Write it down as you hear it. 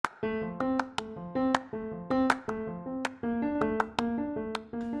Hi,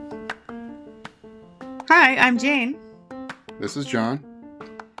 I'm Jane, This is John.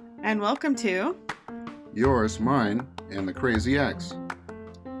 and welcome to Yours, mine, and the Crazy X.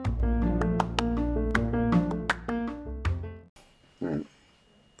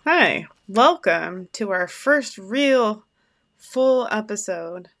 Hi, welcome to our first real full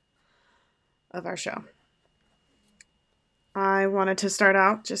episode of our show. I wanted to start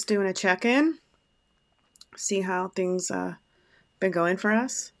out just doing a check-in, see how things been going for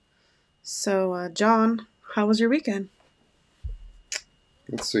us. So, John, how was your weekend?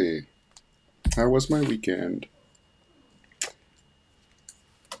 Let's see. How was my weekend?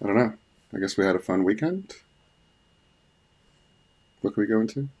 I don't know. I guess we had a fun weekend. What can we go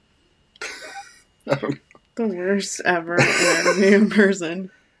into? I don't know. The worst ever interview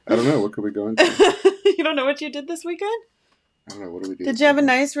person. I don't know. What could we go into? You don't know what you did this weekend? I don't know. What do we do? Did you have a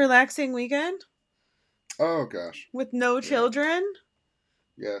nice, relaxing weekend Oh, gosh. with no children?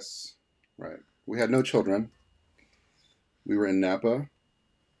 Yes. Right. We had no children. We were in Napa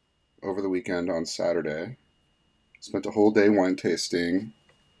over the weekend on Saturday. Spent a whole day wine tasting.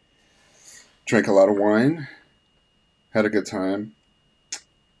 Drank a lot of wine. Had a good time.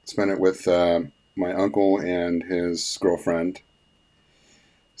 Spent it with my uncle and his girlfriend.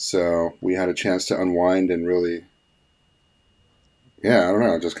 So we had a chance to unwind and really, I don't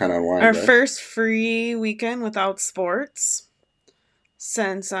know, just kind of unwind. Our right? first free weekend without sports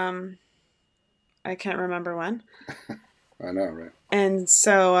since I can't remember when. I know, right? And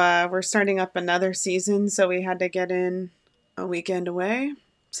so we're starting up another season, so we had to get in a weekend away.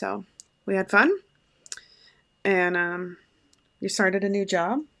 So we had fun. And you started a new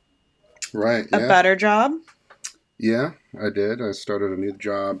job. Right, A yeah. better job. Yeah, I did. I started a new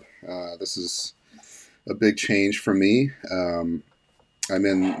job. This is a big change for me. I'm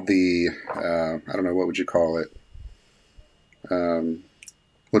in the, I don't know, what would you call it?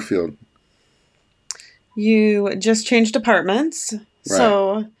 What field? You just changed departments. Right.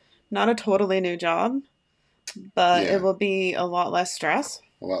 So not a totally new job, but Yeah. it will be a lot less stress.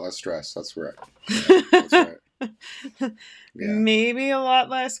 A lot less stress. That's correct. Yeah, that's right. Yeah. Maybe a lot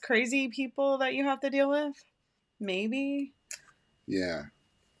less crazy people that you have to deal with. Maybe. Yeah.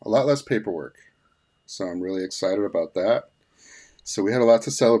 A lot less paperwork. So I'm really excited about that. So we had a lot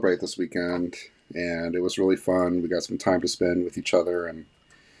to celebrate this weekend, and it was really fun. We got some time to spend with each other and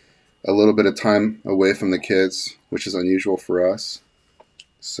a little bit of time away from the kids, which is unusual for us.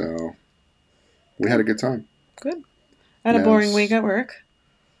 So we had a good time. Good. And a boring week at work.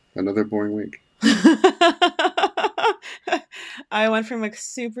 Another boring week. I went from a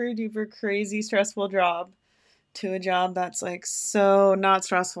super duper crazy stressful job to a job that's like so not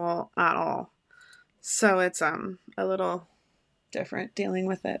stressful at all. So it's a little different dealing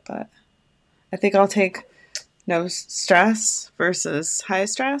with it, but I think I'll take no stress versus high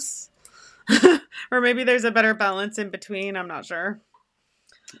stress. Or maybe there's a better balance in between, I'm not sure.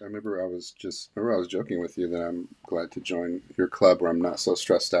 I remember I was joking with you that I'm glad to join your club where I'm not so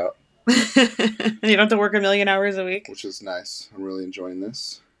stressed out. You don't have to work 1,000,000 hours a week. Which is nice. I'm really enjoying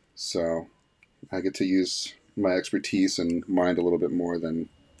this. So I get to use my expertise and mind a little bit more than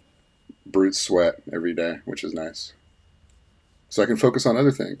brute sweat every day, which is nice. So I can focus on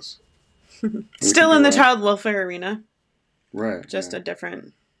other things. Still in the child welfare arena. Right. Just a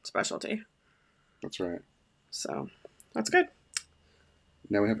different specialty. That's right. So that's good.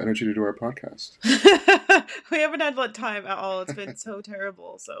 Now we have energy to do our podcast. We haven't had time at all. It's been so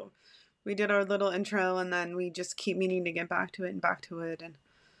terrible. So we did our little intro and then we just keep meaning to get back to it. And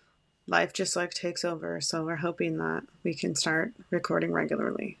life just takes over. So we're hoping that we can start recording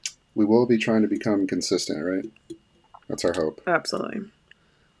regularly. We will be trying to become consistent, right? That's our hope. Absolutely.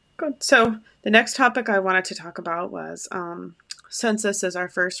 Good. So the next topic I wanted to talk about was, since this is our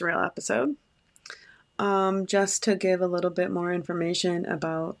first real episode, just to give a little bit more information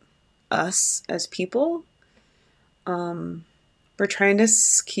about us as people. We're trying to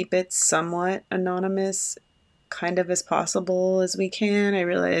keep it somewhat anonymous, kind of as possible as we can. I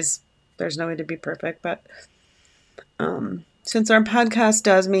realize there's no way to be perfect, but since our podcast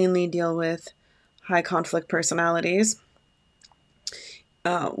does mainly deal with high conflict personalities,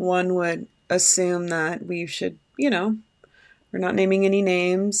 one would assume that we should, we're not naming any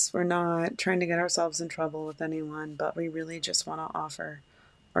names. We're not trying to get ourselves in trouble with anyone, but we really just want to offer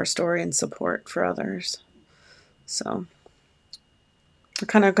our story and support for others. So we're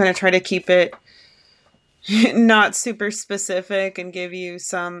kind of going to try to keep it not super specific and give you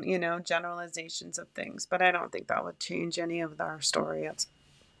some, generalizations of things, but I don't think that would change any of our story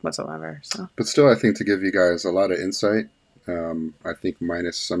whatsoever. So, but still, I think to give you guys a lot of insight I think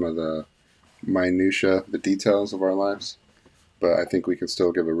minus some of the minutia, the details of our lives. But I think we can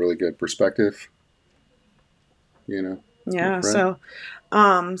still give a really good perspective, you know, Yeah. right?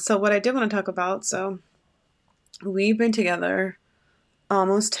 So what I did want to talk about, so we've been together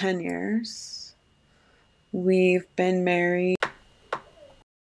almost 10 years. We've been married.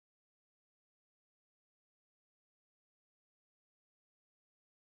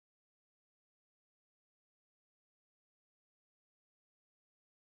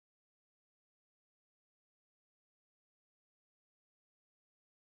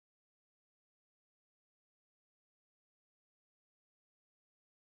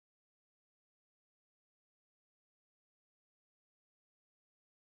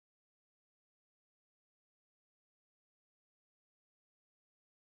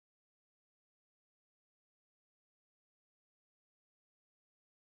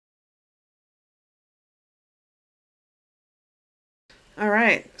 All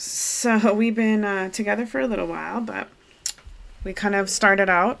right. So we've been together for a little while, but we kind of started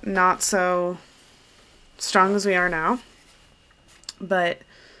out not so strong as we are now. But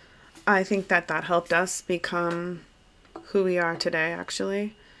I think that that helped us become who we are today,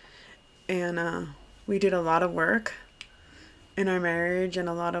 actually. And we did a lot of work in our marriage and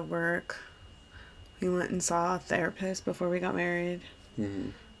a lot of work. We went and saw a therapist before we got married. Mm-hmm.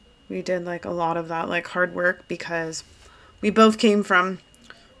 We did like a lot of that, like hard work, because we both came from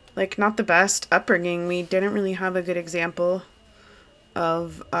like not the best upbringing. We didn't really have a good example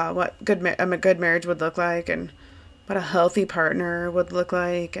of what a good marriage would look like, and what a healthy partner would look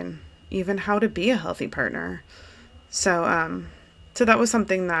like, and even how to be a healthy partner. So, so that was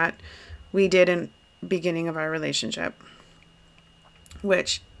something that we did in beginning of our relationship,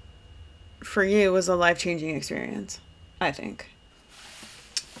 which for you was a life changing experience, I think.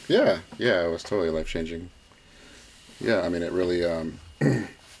 Yeah, yeah, it was totally life changing. Yeah, I mean, it really, I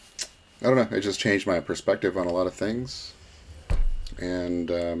don't know, it just changed my perspective on a lot of things.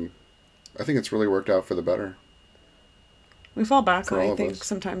 And I think it's really worked out for the better We fall back, for I all of think, us.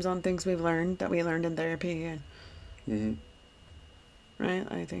 sometimes on things we've learned that we learned in therapy, and Mm-hmm. right.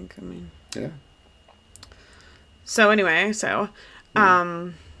 I think. I mean. Yeah. So anyway, so Mm.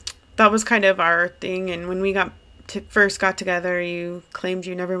 um, that was kind of our thing. And when we first got together, you claimed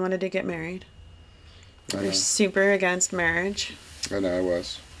you never wanted to get married. I You're know. super against marriage. I know I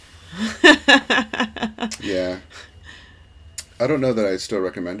was. Yeah. I don't know that I still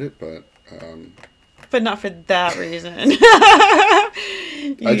recommend it, but But not for that reason.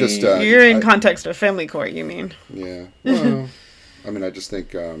 I just, You're in context of family court, you mean? yeah. Well, I mean, I just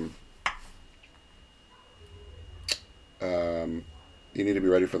think um, you need to be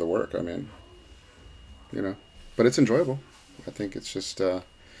ready for the work. I mean, you know, but it's enjoyable. I think it's just a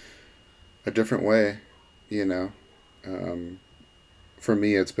different way, you know. Um, for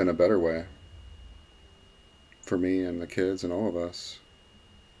me, it's been a better way for me and the kids and all of us.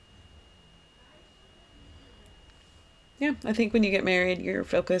 Yeah, I think when you get married, your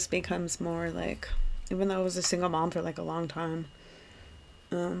focus becomes more like, even though I was a single mom for like a long time,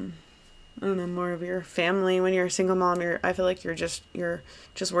 um, I don't know, more of your family. When you're a single mom, I feel like you're just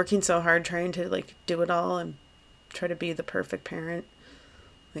working so hard trying to like do it all and try to be the perfect parent.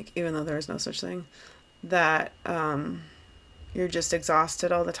 Like even though there is no such thing, that you're just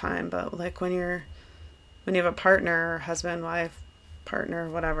exhausted all the time. But like when you have a partner, husband, wife, partner,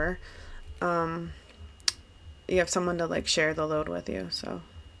 whatever, um, you have someone to like share the load with you. So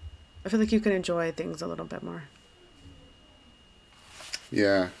I feel like you can enjoy things a little bit more.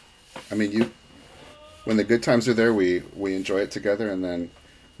 Yeah. I mean, you when the good times are there, we enjoy it together, and then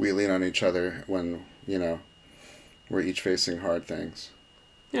we lean on each other when we're each facing hard things,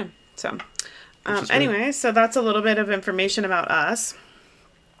 Yeah. So which is great. anyway, so that's a little bit of information about us,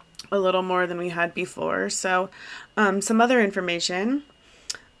 a little more than we had before. So some other information.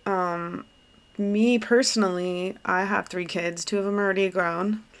 Me personally, I have three kids. Two of them are already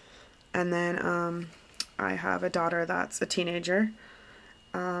grown, and then I have a daughter that's a teenager.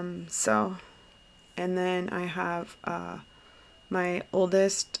 So, and then I have my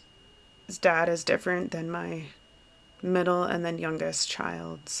oldest dad is different than my middle and then youngest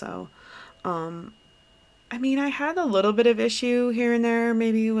child. So, I mean, I had a little bit of issue here and there,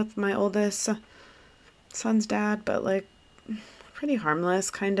 maybe with my oldest son's dad, but like pretty harmless,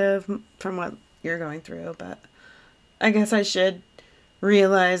 kind of, from what you're going through. But I guess I should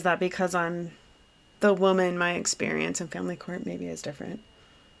realize that because I'm the woman, my experience in family court maybe is different.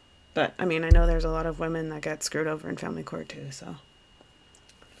 But I mean, I know there's a lot of women that get screwed over in family court too. So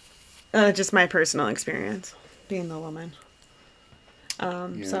just my personal experience being the woman.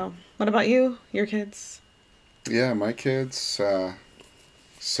 Yeah. So what about you? Your kids? Yeah, my kids.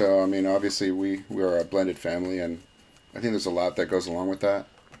 So I mean, obviously we are a blended family, and I think there's a lot that goes along with that.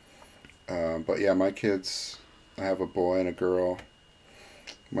 But yeah, my kids. I have a boy and a girl.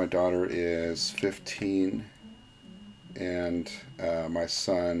 My daughter is 15, and my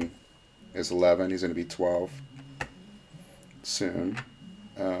son is 11. He's going to be 12 soon.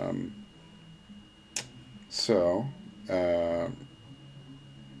 Um, so, uh,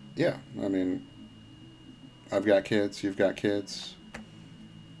 yeah, I mean, I've got kids. You've got kids,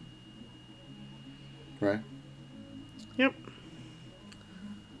 right? Yep.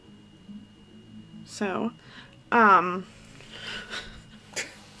 So, um,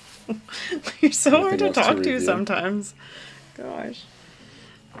 you're so hard Anything to else to talk to review? sometimes. Gosh.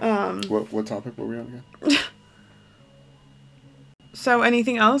 Um, What topic were we on again? so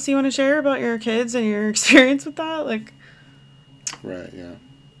anything else you want to share about your kids and your experience with that? Like, Right. Yeah.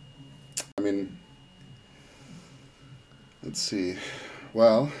 I mean, let's see.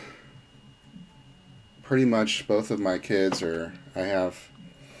 Well, pretty much both of my kids are. I have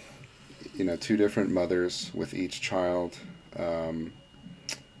two different mothers with each child. Um,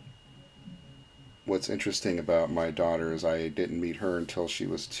 what's interesting about my daughter is I didn't meet her until she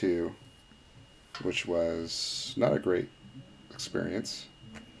was 2, which was not a great experience.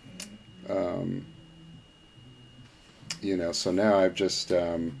 Um, so now I've just,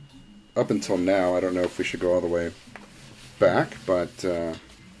 up until now, I don't know if we should go all the way back, but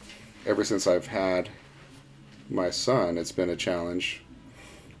ever since I've had my son, it's been a challenge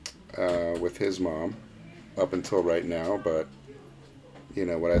with his mom up until right now. But,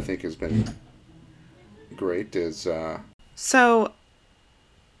 what I think has been great is. so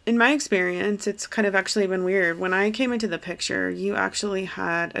in my experience, it's kind of actually been weird. When I came into the picture, you actually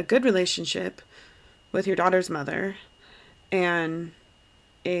had a good relationship with your daughter's mother and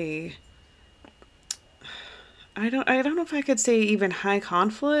a I don't know if I could say even high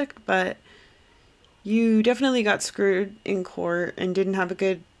conflict, but you definitely got screwed in court and didn't have a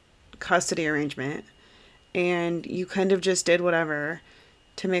good custody arrangement. And you kind of just did whatever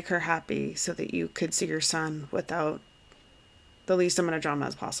to make her happy so that you could see your son without the least amount of drama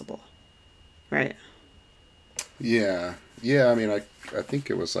as possible. Right? Yeah, yeah. I mean, I think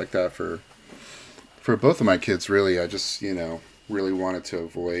it was like that for both of my kids. Really, I just really wanted to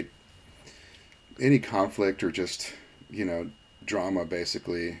avoid any conflict or just drama,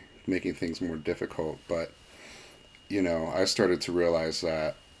 basically making things more difficult. But I started to realize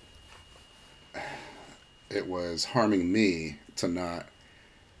that it was harming me to not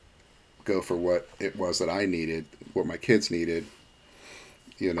go for what it was that I needed, what my kids needed.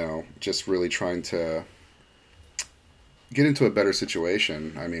 Just really trying to get into a better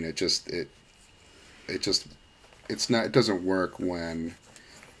situation. I mean, it just it doesn't work when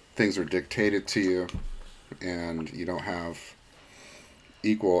things are dictated to you and you don't have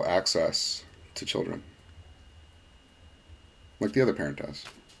equal access to children like the other parent does.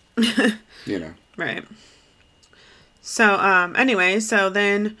 You know. Right. So, anyway, so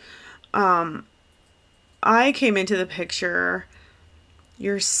then, I came into the picture.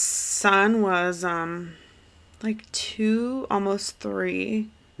 Your son was, like 2, almost 3.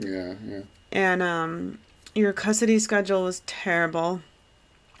 Yeah, yeah. And, your custody schedule was terrible.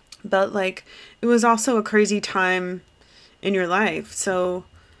 But, like, it was also a crazy time in your life. So,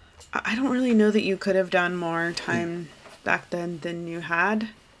 I don't really know that you could have done more time back then than you had.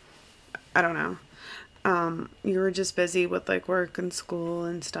 I don't know. You were just busy with like work and school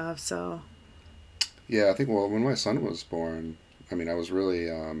and stuff, so Yeah, I think well when my son was born, I mean I was really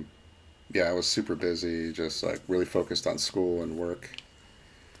yeah, I was super busy, just like really focused on school and work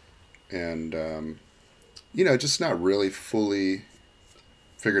and just not really fully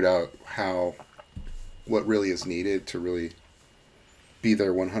figured out how what really is needed to really be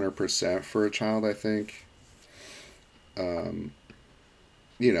there 100% for a child, I think. Um,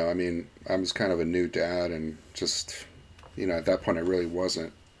 I mean, I was kind of a new dad and just, at that point I really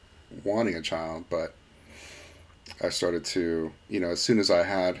wasn't wanting a child, but I started to, as soon as I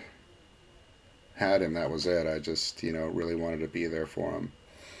had him, that was it. I just, really wanted to be there for him.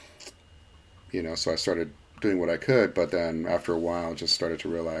 So I started doing what I could, but then after a while, just started to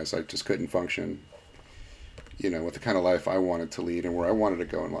realize I just couldn't function, with the kind of life I wanted to lead and where I wanted to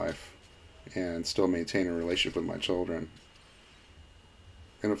go in life, and still maintain a relationship with my children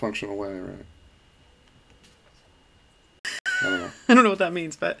in a functional way, right? I don't know. I don't know what that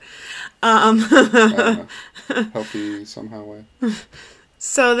means, but I don't know. Healthy somehow way.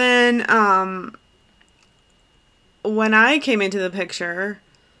 so then when I came into the picture,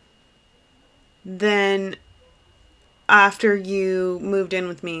 then after you moved in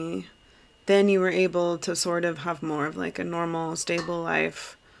with me, then you were able to sort of have more of like a normal, stable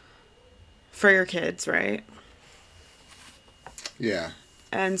life for your kids, right? Yeah.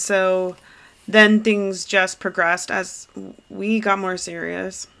 And so then things just progressed as we got more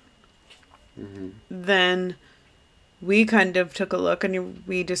serious. Mm-hmm. Then we kind of took a look and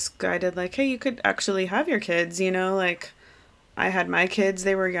we decided, like, hey, you could actually have your kids, you know? Like, I had my kids,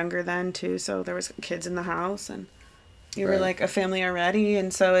 they were younger then too, so there was kids in the house, and you were Right. like a family already,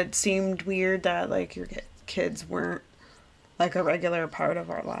 and so it seemed weird that like your kids weren't like a regular part of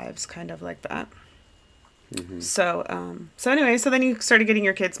our lives, kind of like that. Mm-hmm. So anyway, so then you started getting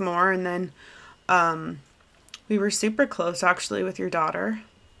your kids more, and then we were super close actually with your daughter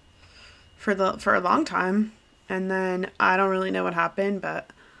for a long time, and then I don't really know what happened,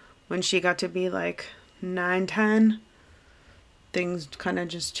 but when she got to be like 9, 10, things kind of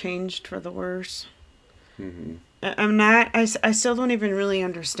just changed for the worse. Mm-hmm. I'm not. I still don't even really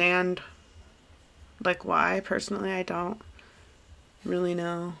understand like why. Personally, I don't really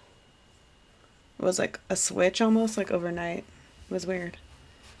know. It was like a switch almost like overnight. It was weird.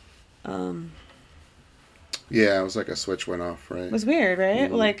 Um, Yeah, it was like a switch went off, it right? was weird, right?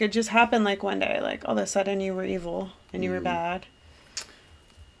 Mm-hmm. Like it just happened like one day. Like all of a sudden you were evil and you were Mm-hmm. bad.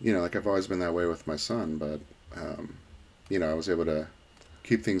 Like I've always been that way with my son, but um, I was able to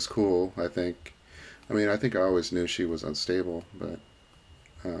keep things cool. I think I always knew she was unstable, but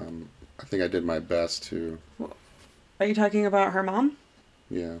I think I did my best to, Are you talking about her mom?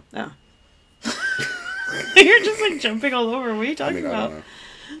 yeah. No. You're just like jumping all over. What are you I talking mean, I don't about?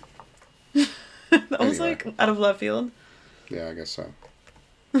 know. That was Anyway, like out of left field. yeah, I guess so.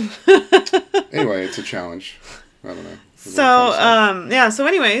 Anyway, it's a challenge. I don't know. What So I'm trying to say. yeah. So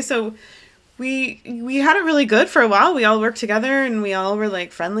anyway, so we had it really good for a while. We all worked together and we all were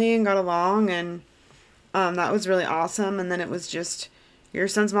like friendly and got along, and that was really awesome. And then it was just your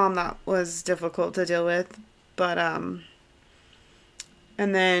son's mom that was difficult to deal with, but and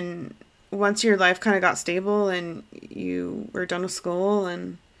then once your life kind of got stable and you were done with school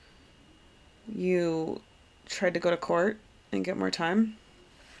and you tried to go to court and get more time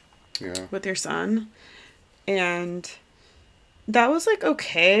Yeah. with your son, and that was like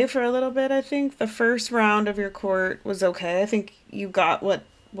okay for a little bit. I think the first round of your court was okay. I think you got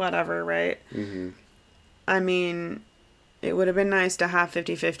whatever, right? Mm-hmm. I mean, it would have been nice to have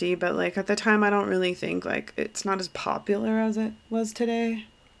 50-50, but like at the time I don't really think like it's not as popular as it was today.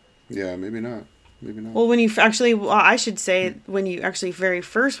 Yeah, maybe not. Maybe not. Well, when you actually, well, I should say when you actually very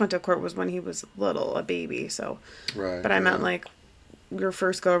first went to court was when he was little, a baby. So, Right. but I meant Yeah. like your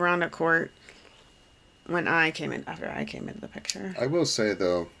first go around at court when I came in, after I came into the picture. I will say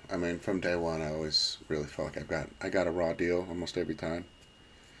though, I mean, from day one, I always really felt like I got a raw deal almost every time.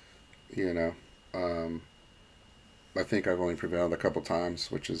 You know, um, I think I've only prevailed a couple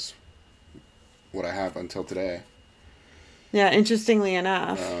times, which is what I have until today. Yeah, interestingly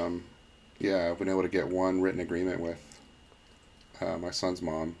enough. Um, yeah, I've been able to get one written agreement with my son's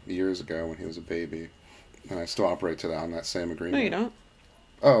mom years ago when he was a baby, and I still operate to that on that same No, you agreement. don't.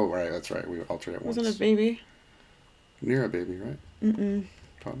 Oh, right, that's right. We altered it It wasn't a once. baby. Near a baby, right? Mm-mm.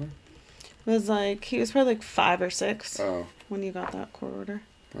 Toddler. It was like, he was probably like 5 or 6 Oh, when you got that court order.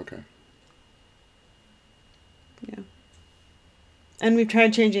 okay. Yeah. And we've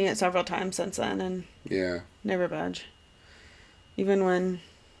tried changing it several times since then and Yeah. never budge. Even when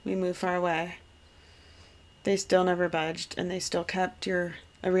we moved far away, they still never budged and they still kept your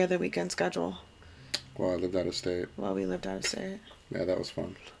every other weekend schedule Well, I lived out of state. while we lived out of state. Yeah, that was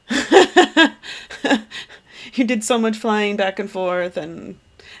fun. You did so much flying back and forth, and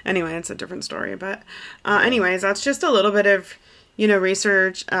anyway, it's a different story. But Yeah. anyways, that's just a little bit of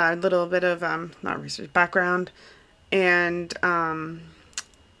research, a little bit of not research, background, and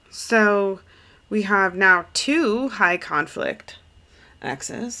so we have now 2 high conflict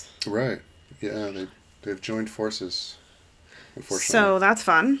exes. Right. Yeah, they've joined forces, unfortunately. So that's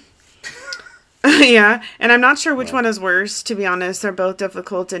fun. Yeah, and I'm not sure which Well, one is worse, to be honest. They're both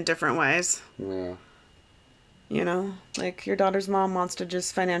difficult in different ways. yeah. Like your daughter's mom wants to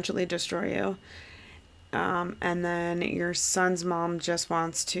just financially destroy you. And then your son's mom just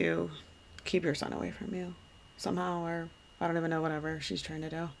wants to keep your son away from you somehow, or I don't even know, whatever she's trying to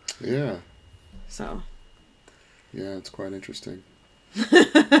do. Yeah. So, Yeah, it's quite interesting.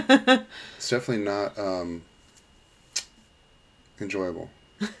 It's definitely not enjoyable.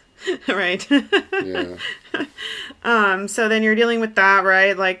 right. Yeah. So then you're dealing with that,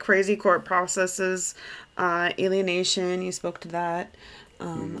 right? Like crazy court processes, alienation. You spoke to that.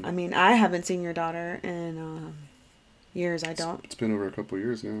 Mhm. I mean, I haven't seen your daughter in years. I don't. It's been over a couple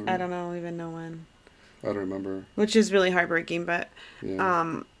years now. I Right? don't know even know when, I don't remember. which is really heartbreaking. But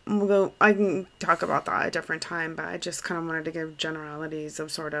Yeah. I can talk about that at a different time, but I just kind of wanted to give generalities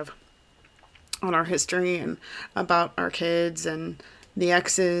of sort of on our history and about our kids and the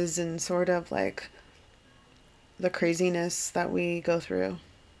exes and sort of like the craziness that we go through.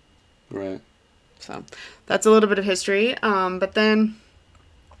 Right. So that's a little bit of history. But then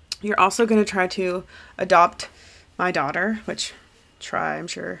you're also going to try to adopt my daughter, which I'm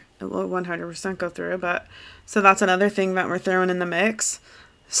sure it will 100% go through. But so that's another thing that we're throwing in the mix.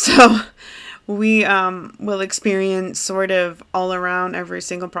 So we will experience sort of all around every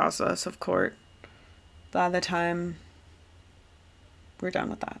single process of court by the time we're done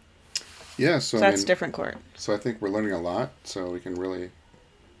with that. Yeah. So So I that's mean, different court. so I think we're learning a lot. So we can really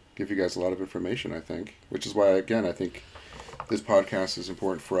give you guys a lot of information. I think, which is why again I think this podcast is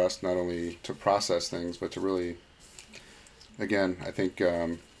important for us not only to process things but to really, again, I think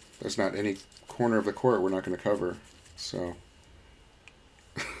there's not any corner of the court we're not going to cover. So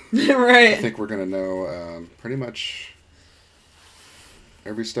I Right. think we're going to know pretty much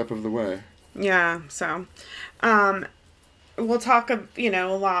every step of the way. Yeah. So um, we'll talk, a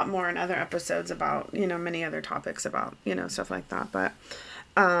lot more in other episodes about, many other topics about, stuff like that. But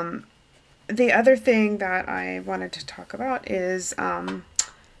the other thing that I wanted to talk about is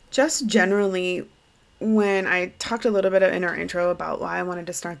just generally when I talked a little bit in our intro about why I wanted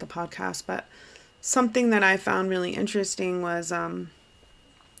to start the podcast, but something that I found really interesting was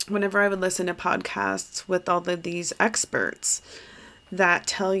whenever I would listen to podcasts with all of these experts that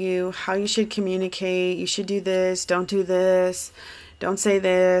tell you how you should communicate, you should do this, don't do this, don't say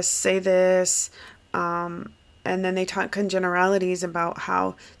this, say this. And then they talk in generalities about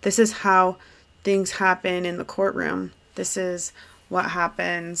how this is how things happen in the courtroom. This is what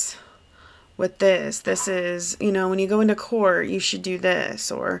happens with this. This is, when you go into court, you should do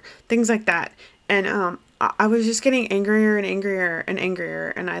this or things like that. And I was just getting angrier and angrier and angrier.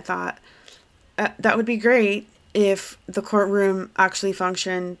 And I thought that would be great if the courtroom actually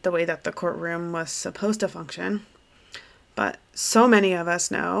functioned the way that the courtroom was supposed to function. But so many of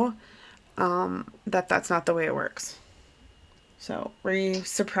us know that that's not the way it works. So, were you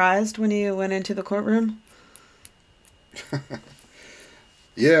surprised when you went into the courtroom?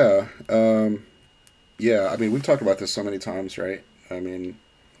 Yeah. Yeah. I mean, we've talked about this so many times, right? I mean,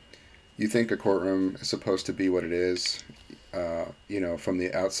 you think a courtroom is supposed to be what it is, from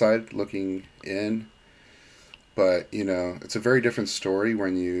the outside looking in, but it's a very different story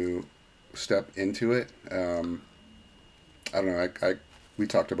when you step into it. I don't know. We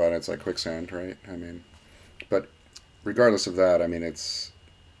talked about it. It's like quicksand, right? I mean, but regardless of that, I mean,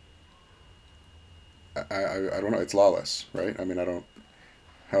 I don't know. It's lawless, right? I mean, I don't.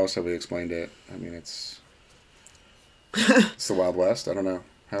 How else have we explained it? I mean, it's the Wild West. I don't know.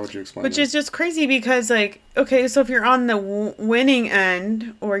 How would you explain Which it? is just crazy because, like, okay, so if you're on the winning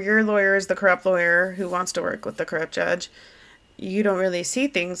end, or your lawyer is the corrupt lawyer who wants to work with the corrupt judge, you don't really see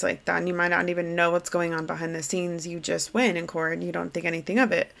things like that. And you might not even know what's going on behind the scenes. You just win in court and you don't think anything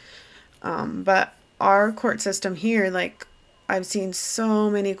of it. But our court system here, like, I've seen so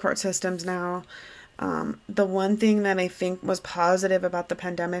many court systems now. The one thing that I think was positive about the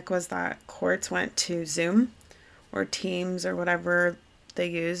pandemic was that courts went to Zoom or Teams or whatever they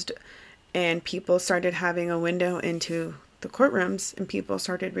used, and people started having a window into the courtrooms and people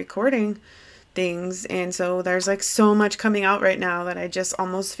started recording things. And so there's like so much coming out right now that I just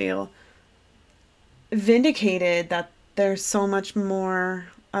almost feel vindicated that there's so much more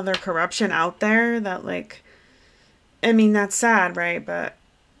other corruption out there that, like, I mean, that's sad, right? But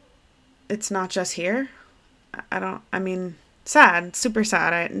it's not just here. I mean, sad, super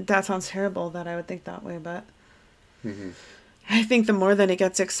sad. That sounds terrible that I would think that way, but Hmm. I think the more that it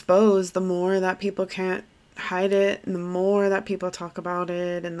gets exposed, the more that people can't hide it, and the more that people talk about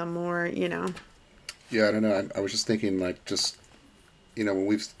it, and the more. Yeah, I don't know. I was just thinking, like, just when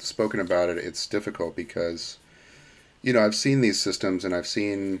we've spoken about it, it's difficult because I've seen these systems and I've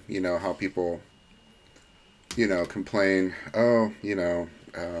seen how people complain. Oh,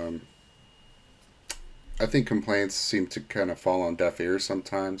 I think complaints seem to kind of fall on deaf ears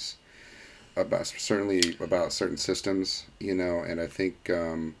sometimes about certainly about certain systems, and I think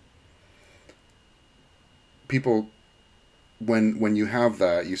people when you have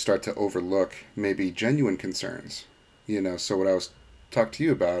that, you start to overlook maybe genuine concerns. So what I was talking to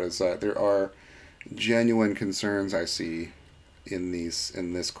you about is that there are genuine concerns I see in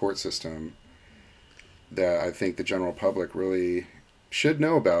this court system that I think the general public really should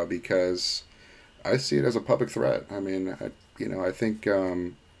know about because I see it as a public threat. I mean, I think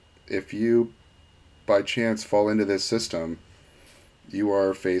if you by chance fall into this system, you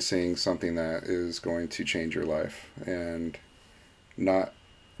are facing something that is going to change your life and not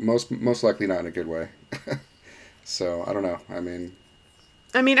most likely not in a good way. So I don't know. I mean,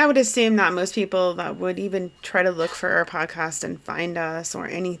 I would assume that most people that would even try to look for our podcast and find us or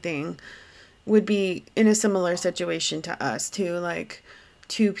anything would be in a similar situation to us too, like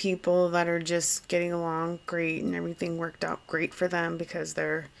two people that are just getting along great and everything worked out great for them because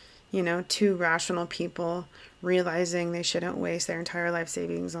they're, two rational people realizing they shouldn't waste their entire life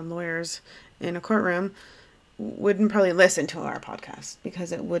savings on lawyers in a courtroom wouldn't probably listen to our podcast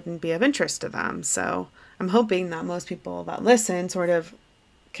because it wouldn't be of interest to them. So I'm hoping that most people that listen sort of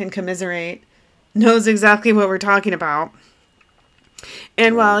can commiserate, knows exactly what we're talking about.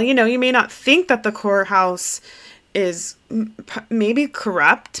 And while, you may not think that the courthouse is maybe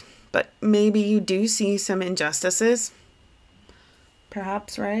corrupt, but maybe you do see some injustices,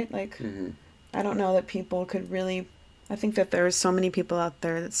 perhaps, right? Like, I don't know that people could really, I think that there's so many people out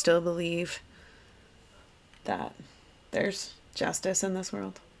there that still believe that there's justice in this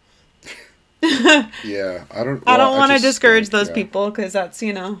world. Yeah, I don't want to discourage those people because that's,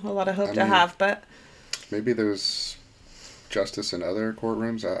 a lot of hope to have, but maybe there's justice in other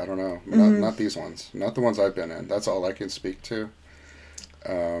courtrooms. I don't know. Not these ones. Not the ones I've been in. That's all I can speak to.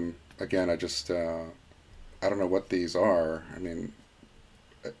 Again, I don't know what these are. I mean,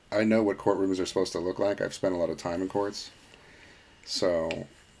 I know what courtrooms are supposed to look like. I've spent a lot of time in courts. So,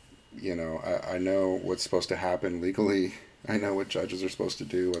 I know what's supposed to happen legally. I know what judges are supposed to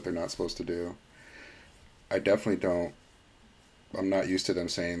do, what they're not supposed to do. I definitely don't. I'm not used to them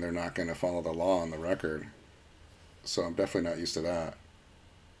saying they're not going to follow the law on the record. So I'm definitely not used to that.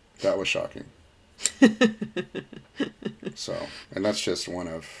 That was shocking. So, and that's just one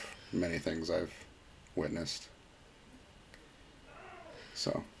of many things I've witnessed.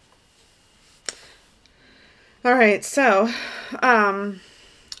 So. All right. So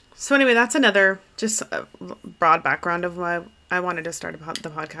anyway, that's another just a broad background of why I wanted to start the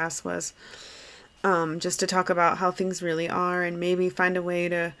podcast was just to talk about how things really are and maybe find a way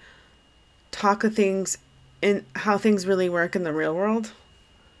to talk of things in how things really work in the real world.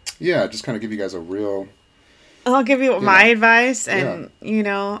 Yeah, just kind of give you guys I'll give you my advice. And,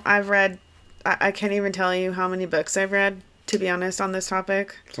 I've read, I can't even tell you how many books I've read, to be honest, on this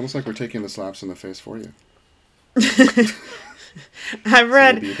topic. It's almost like we're taking the slaps in the face for you. I've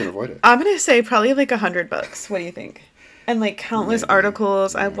read, so maybe you can avoid it. I'm going to say probably like 100 books. What do you think? And like countless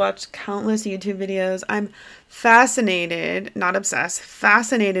articles. Yeah. I've watched countless YouTube videos. I'm fascinated, not obsessed,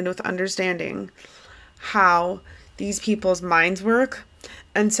 fascinated with understanding how these people's minds work.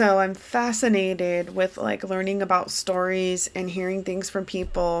 And so I'm fascinated with like learning about stories and hearing things from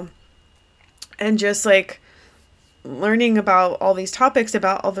people and just like learning about all these topics,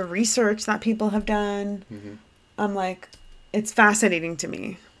 about all the research that people have done. Mm-hmm. I'm like, it's fascinating to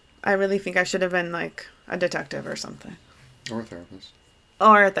me. I really think I should have been like a detective or something. Or a therapist.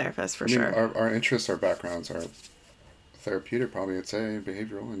 Or a therapist, for sure. Our interests, our backgrounds are therapeutic, probably I'd say,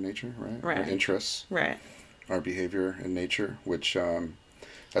 behavioral in nature, right? Right. Our interests. Right. Our behavior in nature, which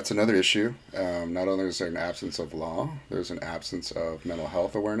that's another issue. Not only is there an absence of law, there's an absence of mental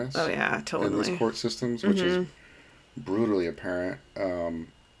health awareness. Oh, yeah, totally. In these court systems, which is brutally apparent,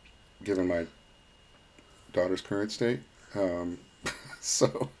 given my daughter's current state.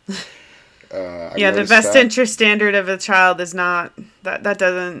 So... the best interest standard of a child is not that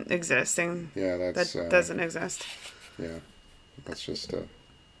doesn't exist, and that doesn't exist. Yeah, that's just I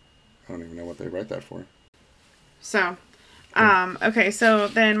don't even know what they write that for. So, okay. So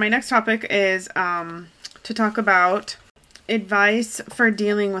then my next topic is to talk about advice for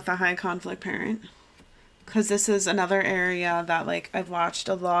dealing with a high conflict parent, because this is another area that like I've watched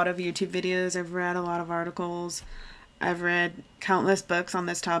a lot of YouTube videos, I've read a lot of articles, I've read countless books on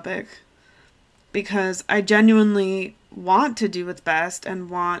this topic. Because I genuinely want to do what's best and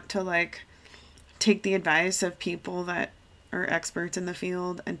want to like take the advice of people that are experts in the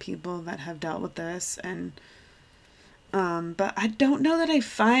field and people that have dealt with this. And but I don't know that I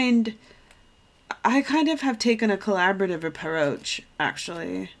kind of have taken a collaborative approach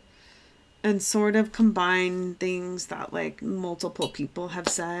actually, and sort of combine things that like multiple people have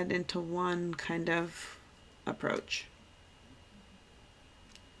said into one kind of approach.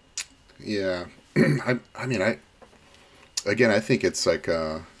 Yeah. I think it's like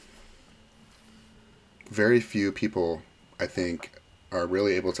very few people, I think, are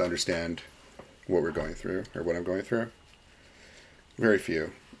really able to understand what we're going through or what I'm going through. Very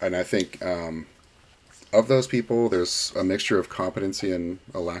few. And I think of those people, there's a mixture of competency and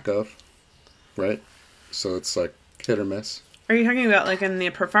a lack of, right? So it's like hit or miss. Are you talking about like in the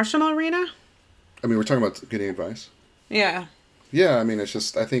professional arena? I mean, we're talking about getting advice. Yeah. Yeah, I mean, it's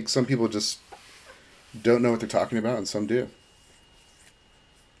just, I think some people just don't know what they're talking about, and some do.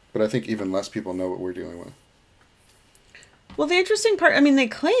 But I think even less people know what we're dealing with. Well, the interesting part, I mean, they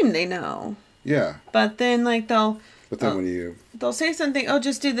claim they know, Yeah. but then like But then when you... they'll say something, oh,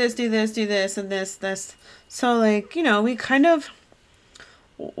 just do this, do this, do this, and this. So like, you know, we kind of,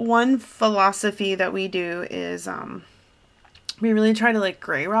 one philosophy that we do is we really try to like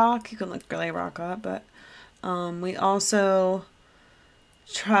gray rock. You can look gray rock up, but we also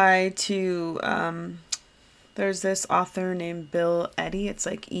try to there's this author named Bill Eddy. It's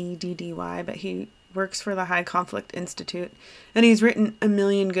like Eddy, but he works for the High Conflict Institute, and he's written a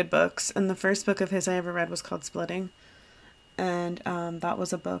million good books, and the first book of his I ever read was called Splitting, and that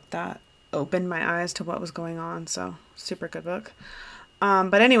was a book that opened my eyes to what was going on. So super good book.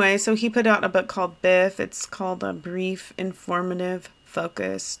 But anyway, so he put out a book called Biff. It's called A Brief, Informative,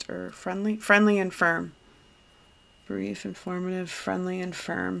 Focused, or Friendly and Firm. Brief, informative, friendly, and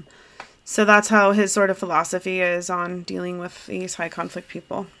firm. So that's how his sort of philosophy is on dealing with these high conflict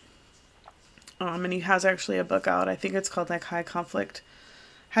people. And he has actually a book out. I think it's called like High Conflict,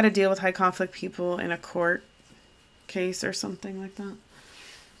 How to Deal with High Conflict People in a Court Case or something like that.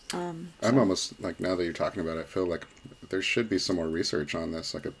 I'm almost like, now that you're talking about it, I feel like there should be some more research on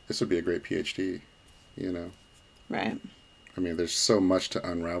this. Like this would be a great PhD, you know? Right. I mean, there's so much to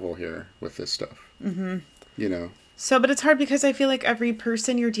unravel here with this stuff. Mm-hmm. You know? So, but it's hard because I feel like every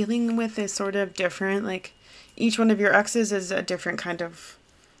person you're dealing with is sort of different. Like each one of your exes is a different kind of,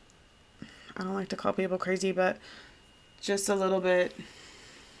 I don't like to call people crazy, but just a little bit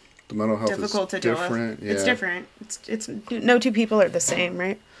the mental health difficult is to different. Deal with. Yeah. It's different. It's no two people are the same,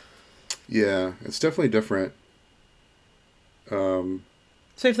 right? Yeah, it's definitely different. So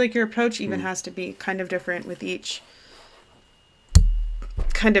I feel like your approach even has to be kind of different with each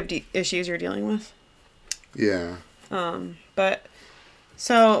kind of issues you're dealing with. Yeah. But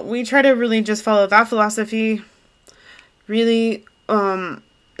so we try to really just follow that philosophy. Really, though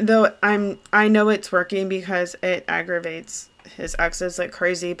I know it's working because it aggravates his exes like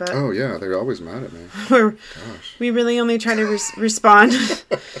crazy, but oh yeah, they're always mad at me. We really only try to respond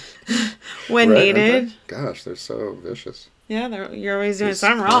when needed. Gosh, they're so vicious. Yeah, you're always doing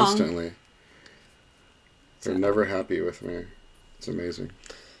something wrong. Constantly. They're never happy with me. It's amazing.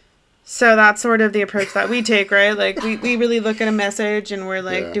 So that's sort of the approach that we take, right? Like we really look at a message and we're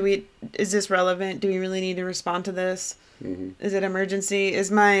like, is this relevant? Do we really need to respond to this? Mm-hmm. Is it emergency? Is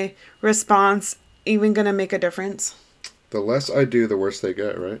my response even going to make a difference? The less I do, the worse they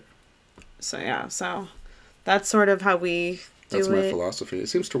get, right? So yeah, so that's sort of how we do it. That's my philosophy. It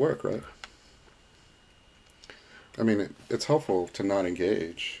seems to work, right? I mean, it's helpful to not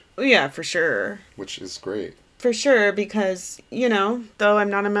engage. Yeah, for sure. Which is great. For sure, because, you know, though I'm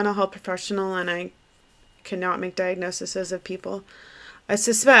not a mental health professional and I cannot make diagnoses of people, I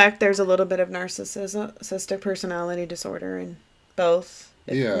suspect there's a little bit of narcissistic personality disorder in both,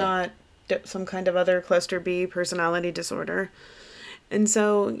 if not some kind of other cluster B personality disorder. And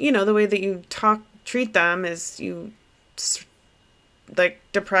so, you know, the way that you treat them is you, like,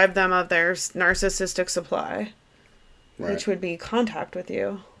 deprive them of their narcissistic supply, which would be contact with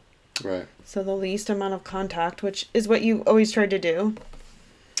you. Right. So the least amount of contact, which is what you always tried to do.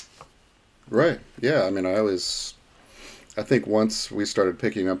 Right. Yeah. I mean, I think once we started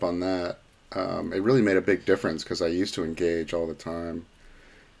picking up on that, it really made a big difference because I used to engage all the time.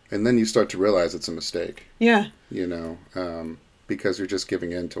 And then you start to realize it's a mistake. Yeah. You know, because you're just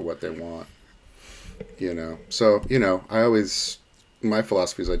giving in to what they want. You know. So, you know, my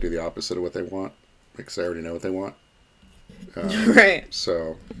philosophy is I do the opposite of what they want because I already know what they want. Right.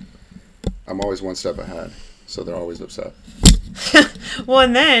 So I'm always one step ahead, so they're always upset. Well,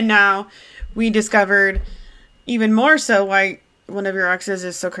 and then now we discovered even more so why one of your exes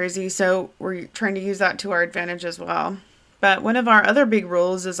is so crazy, so we're trying to use that to our advantage as well. But one of our other big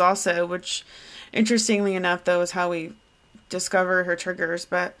rules is also, which interestingly enough, though, is how we discover her triggers,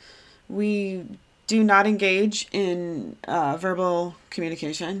 but we do not engage in verbal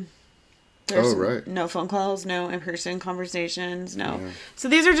communication. There's right. No phone calls, no in-person conversations, no. Yeah. So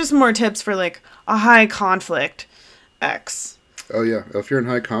these are just more tips for like a high conflict ex. Oh yeah, if you're in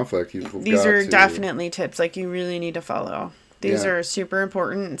high conflict, these are definitely tips like you really need to follow. These are super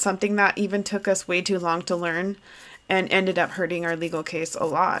important. Something that even took us way too long to learn, and ended up hurting our legal case a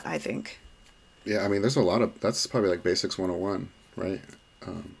lot, I think. Yeah, I mean, there's that's probably like Basics 101, right?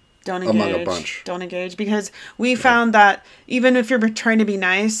 Don't engage. Among a bunch. Don't engage, because we found that even if you're trying to be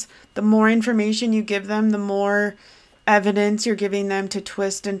nice, the more information you give them, the more evidence you're giving them to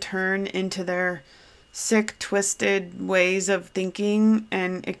twist and turn into their sick, twisted ways of thinking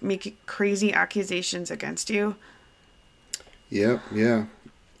and make crazy accusations against you. Yeah. Yeah,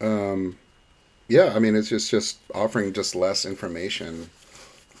 I mean, it's just offering just less information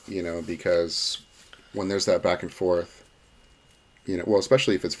because when there's that back and forth, well,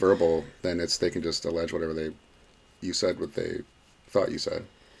 especially if it's verbal, then they can just allege whatever you said what they thought you said,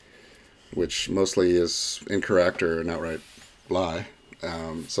 which mostly is incorrect or an outright lie.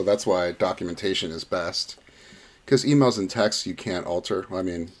 So that's why documentation is best. Because emails and texts you can't alter. I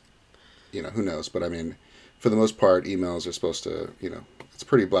mean, who knows? But I mean, for the most part, emails are supposed to, it's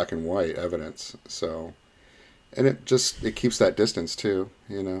pretty black and white evidence. So, and it keeps that distance too,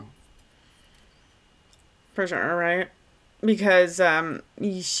 For sure, right? Because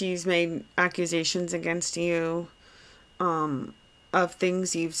she's made accusations against you of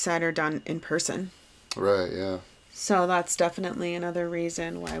things you've said or done in person. Right, yeah. So that's definitely another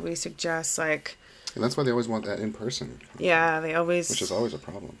reason why we suggest, like... And that's why they always want that in person. Yeah, they always... Which is always a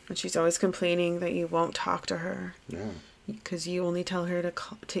problem. And she's always complaining that you won't talk to her. Yeah. Because you only tell her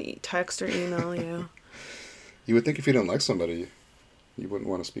to text or email you. You would think if you don't like somebody, you wouldn't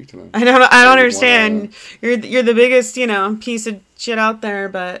want to speak to them. I don't understand. You're the biggest, piece of shit out there,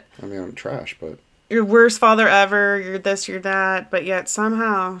 but... I mean, I'm trash, but... You're worst father ever, you're this, you're that, but yet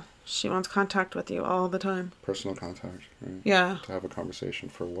somehow she wants contact with you all the time. Personal contact, right? Yeah. To have a conversation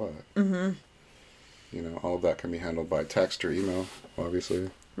for what? Mm-hmm. All of that can be handled by text or email, obviously.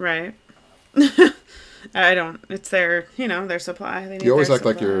 Right. It's their, their supply. They need you always their act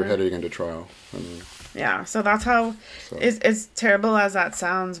supply. like you're heading into trial. I mean... Yeah, so that's how, as terrible as that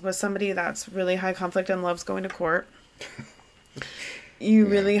sounds, with somebody that's really high conflict and loves going to court, you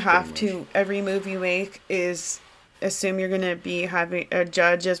really have to, every move you make is assume you're going to be having, a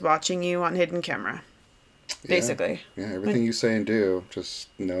judge is watching you on hidden camera, basically. Yeah, everything you say and do, just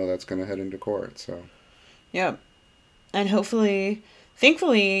know that's going to head into court, so. Yep. And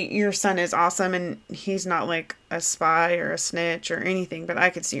thankfully, your son is awesome and he's not like a spy or a snitch or anything, but I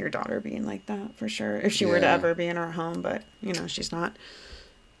could see your daughter being like that for sure if she were to ever be in our home, but, she's not.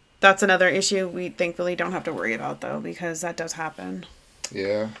 That's another issue we thankfully don't have to worry about, though, because that does happen.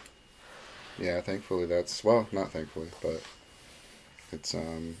 Yeah. Yeah, thankfully not thankfully, but it's,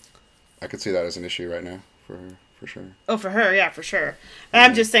 I could see that as an issue right now for sure. Oh, for her, yeah, for sure. And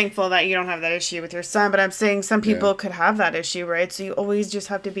I'm just thankful that you don't have that issue with your son, but I'm saying some people could have that issue, right? So you always just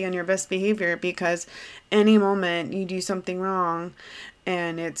have to be on your best behavior because any moment you do something wrong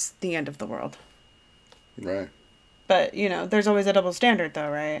and it's the end of the world. Right. But, there's always a double standard,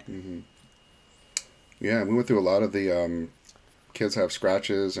 though, right? Mm-hmm. Yeah, we went through a lot of the kids have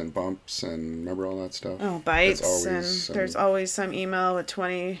scratches and bumps and remember all that stuff? Oh, bites, and there's always some email with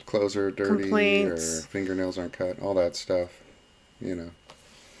 20 clothes are dirty complaints. Or fingernails aren't cut, all that stuff.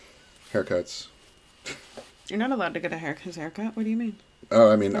 Haircuts. You're not allowed to get his haircut? What do you mean? Oh,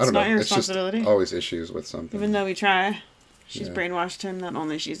 I mean, That's I don't not know. your It's just responsibility. always issues with something. Even though we try. She's brainwashed him that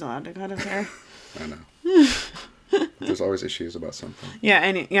only she's allowed to cut his hair. I know. There's always issues about something.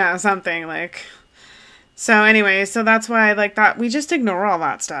 Yeah, something like... So anyway, so that's why like that we just ignore all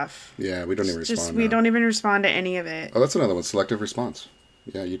that stuff. Yeah, we don't even respond. We don't even respond to any of it. Oh, that's another one. Selective response.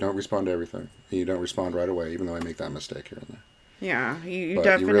 Yeah, you don't respond to everything. And you don't respond right away, even though I make that mistake here and there. Yeah, you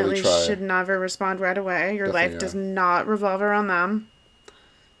definitely should never respond right away. Your life does not revolve around them.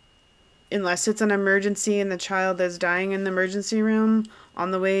 Unless it's an emergency and the child is dying in the emergency room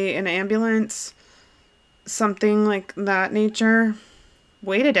on the way in an ambulance, something like that nature,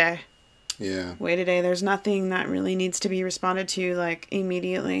 wait a day. Yeah. Wait a day. There's nothing that really needs to be responded to, like,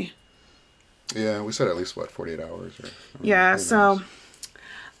 immediately. Yeah, we said at least, 48 hours? So,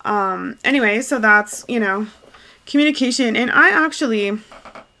 anyway, so that's, communication. And I actually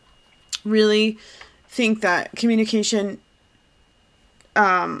really think that communication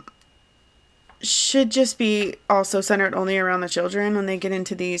should just be also centered only around the children when they get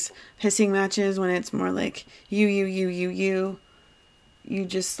into these hissing matches, when it's more like you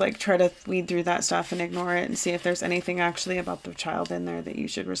just like try to weed through that stuff and ignore it and see if there's anything actually about the child in there that you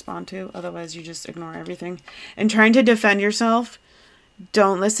should respond to. Otherwise, you just ignore everything. And trying to defend yourself,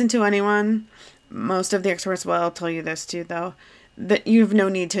 don't listen to anyone. Most of the experts will tell you this too, though, that you have no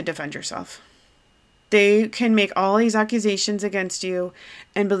need to defend yourself. They can make all these accusations against you,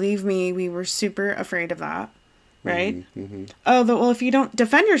 and believe me, we were super afraid of that, right? Mm-hmm. Oh, well, if you don't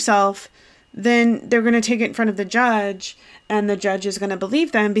defend yourself, then they're going to take it in front of the judge, and the judge is going to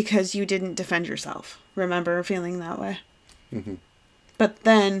believe them because you didn't defend yourself. Remember feeling that way? Mm-hmm. But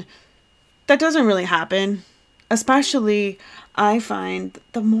then, that doesn't really happen. Especially, I find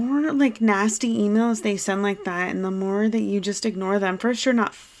the more, like, nasty emails they send like that, and the more that you just ignore them, first you're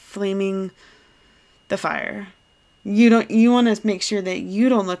not flaming the fire. You want to make sure that you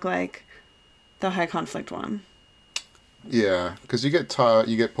don't look like the high conflict one. Yeah, because you get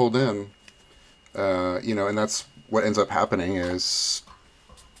pulled in, and that's what ends up happening is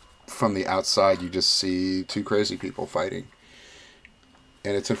from the outside, you just see two crazy people fighting.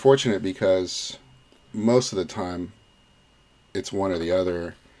 And it's unfortunate because most of the time it's one or the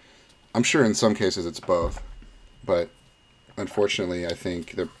other. I'm sure in some cases it's both, but unfortunately I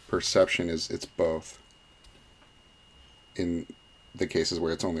think the perception is it's both in the cases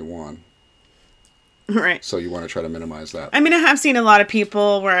where it's only one. Right. So you want to try to minimize that. I mean, I have seen a lot of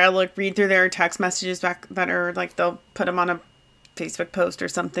people where I read through their text messages back that are like, they'll put them on a Facebook post or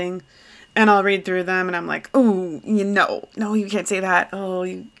something, and I'll read through them and I'm like, oh, no, you can't say that.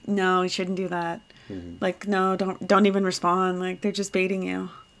 Oh, no, you shouldn't do that. Mm-hmm. Like, no, don't even respond. Like, they're just baiting you.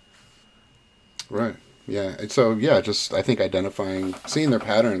 Right. Yeah. So, yeah, just, I think seeing their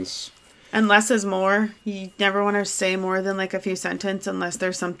patterns. And less is more. You never want to say more than like a few sentences unless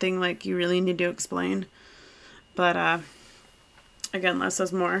there's something like you really need to explain. But, again, less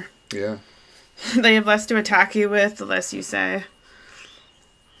is more. Yeah. They have less to attack you with, the less you say.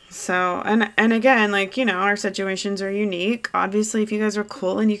 So, and again, like, our situations are unique. Obviously, if you guys are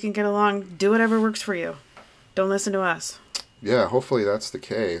cool and you can get along, do whatever works for you. Don't listen to us. Yeah, hopefully that's the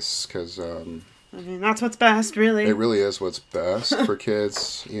case, because... I mean, that's what's best, really. It really is what's best for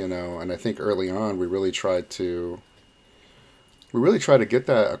kids, and I think early on we really tried to get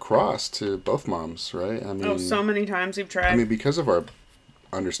that across to both moms, right? I mean, so many times we've tried. I mean, because of our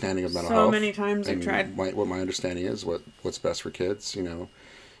understanding of mental health. So many times we've tried. What my understanding is, what's best for kids,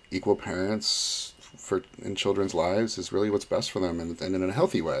 equal parents in children's lives is really what's best for them, and in a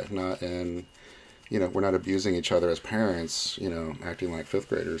healthy way, not in, we're not abusing each other as parents, acting like fifth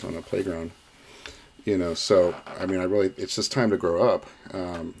graders on a playground. So, I mean, it's just time to grow up.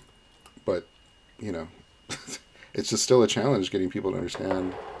 But, it's just still a challenge getting people to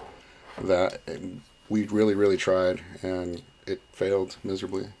understand that. And we really, really tried, and it failed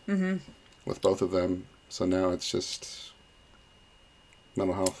miserably with both of them. So now it's just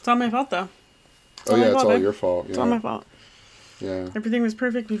mental health. It's all my fault, though. It's all your fault. It's all my fault. Yeah. Everything was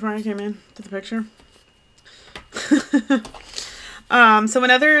perfect before I came in to the picture. So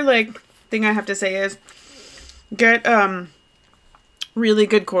another, thing I have to say is get really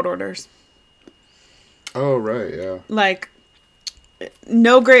good court orders. Oh, right, yeah.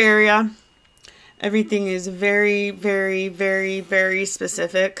 No gray area. Everything is very, very, very, very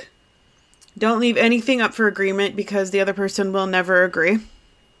specific. Don't leave anything up for agreement because the other person will never agree.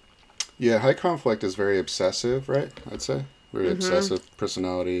 Yeah, high conflict is very obsessive, right? I'd say. Very obsessive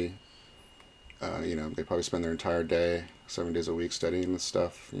personality. They probably spend their entire day, 7 days a week studying this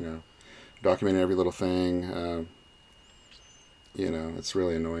stuff, documenting every little thing. It's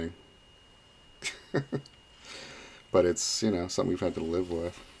really annoying. But it's, something we've had to live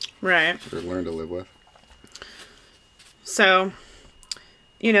with. Right. Or learn to live with. So,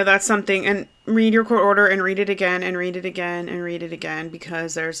 that's something. And read your court order and read it again and read it again and read it again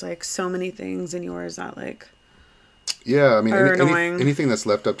because there's, so many things in yours that, yeah, I mean, annoying. Anything that's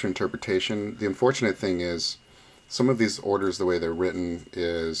left up to interpretation. The unfortunate thing is some of these orders, the way they're written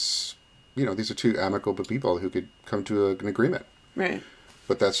is... these are two amicable people who could come to an agreement. Right.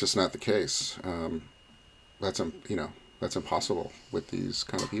 But that's just not the case. That's impossible with these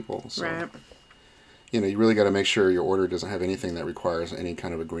kind of people. So, right. You really got to make sure your order doesn't have anything that requires any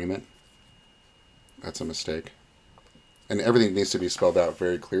kind of agreement. That's a mistake. And everything needs to be spelled out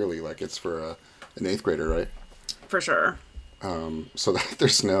very clearly, like it's for an 8th grader, right? For sure. So that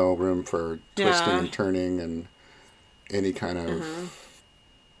there's no room for twisting and turning and any kind of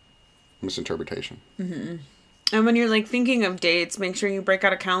misinterpretation. Mm-hmm. And when you're thinking of dates, make sure you break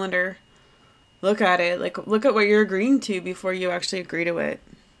out a calendar. Look at it. Look at what you're agreeing to before you actually agree to it.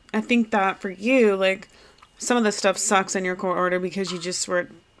 I think that for you, some of the stuff sucks in your court order because you just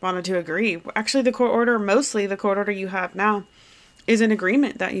wanted to agree. Actually, mostly the court order you have now is an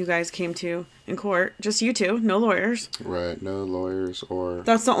agreement that you guys came to in court. Just you two, no lawyers. Right, no lawyers or...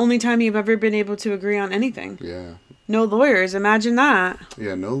 That's the only time you've ever been able to agree on anything. Yeah. No lawyers, imagine that.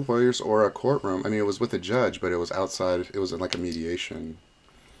 Yeah, no lawyers or a courtroom. I mean, it was with a judge, but it was outside. It was like a mediation.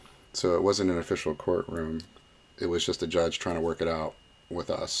 So it wasn't an official courtroom. It was just a judge trying to work it out with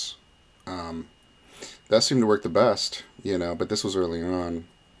us. That seemed to work the best, but this was early on.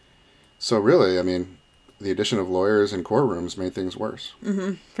 So really, I mean, the addition of lawyers and courtrooms made things worse.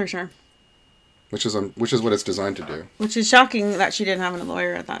 Mm-hmm, for sure. Which is what it's designed to do. Which is shocking that she didn't have a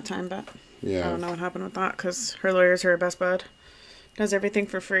lawyer at that time, but yeah. I don't know what happened with that because her lawyer's her best bud. Does everything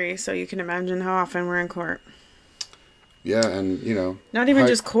for free, so you can imagine how often we're in court. Yeah, and, Not even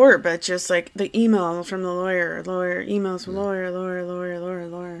just court, but just, the email from the lawyer, emails from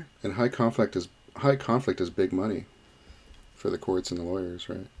lawyer. And high conflict is big money for the courts and the lawyers,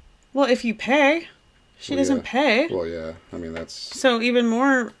 right? Well, if you pay. She doesn't pay. Well, yeah. I mean, that's... So even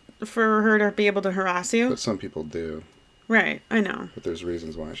more for her to be able to harass you. But some people do. Right, I know. But there's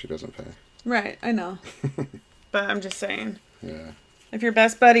reasons why she doesn't pay. Right, I know. But I'm just saying. Yeah. If your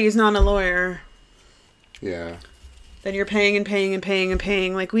best buddy is not a lawyer. Yeah. Then you're paying and paying and paying and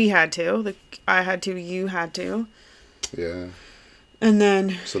paying like we had to. Like I had to, you had to. Yeah. And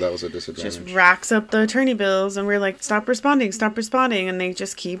then... So that was a disadvantage. Just racks up the attorney bills, and we're like, stop responding. And they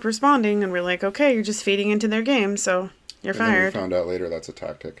just keep responding, and we're like, okay, you're just feeding into their game, so you're fired. And then we found out later that's a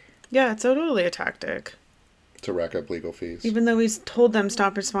tactic. Yeah, it's totally a tactic. To rack up legal fees. Even though we told them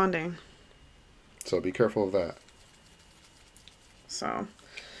stop responding. So be careful of that. So,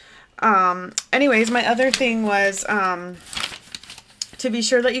 anyways, my other thing was to be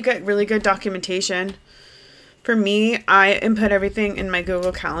sure that you get really good documentation. For me, I input everything in my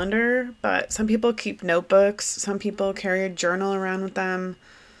Google Calendar, but some people keep notebooks. Some people carry a journal around with them.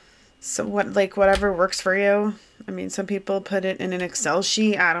 So whatever works for you. I mean, some people put it in an Excel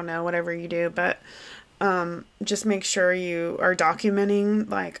sheet. I don't know, whatever you do, but just make sure you are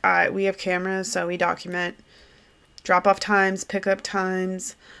documenting. We have cameras, so we document drop-off times, pick-up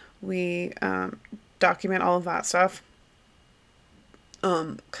times. We document all of that stuff.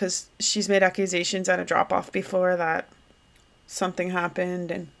 Because she's made accusations at a drop-off before that something happened,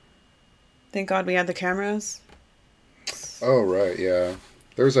 and thank God we had the cameras. Oh, right, yeah.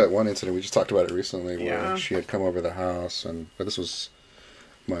 There was that one incident, we just talked about it recently, where Yeah. she had come over the house, but this was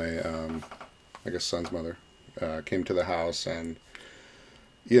my, I guess, son's mother, came to the house, and,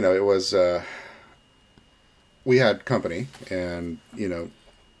 it was, we had company, and,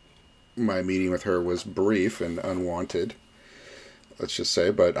 my meeting with her was brief and unwanted. Let's just say,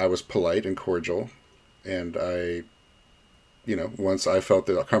 but I was polite and cordial, and I, once I felt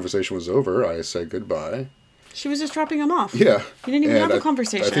that the conversation was over, I said goodbye. She was just dropping him off. Yeah. You didn't even have a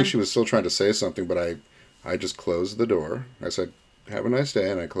conversation. I think she was still trying to say something, but I just closed the door. I said, have a nice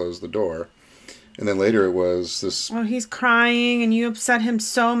day, and I closed the door. And then later it was this... Oh, he's crying, and you upset him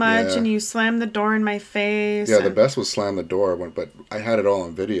so much, and you slammed the door in my face. Yeah, the best was slam the door, but I had it all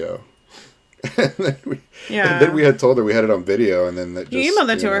on video. And then we had told her we had it on video, and then that you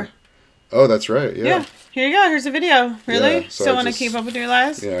emailed it to her. Oh, that's right. Yeah. Here you go. Here's a video. Really? Yeah, Still want to keep up with your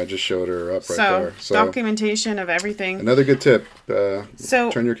lies? Yeah, I just showed her up right there. So documentation of everything. Another good tip.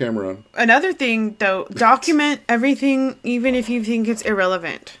 Turn your camera on. Another thing, though, document everything, even if you think it's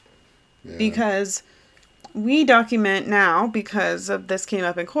irrelevant. Yeah. Because we document now, because of this came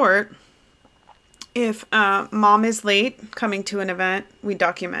up in court. If mom is late coming to an event, we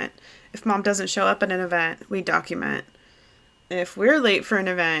document. If mom doesn't show up at an event, we document. If we're late for an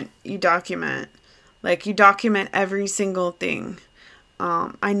event, you document. You document every single thing.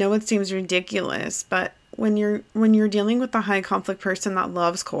 I know it seems ridiculous, but when you're dealing with a high conflict person that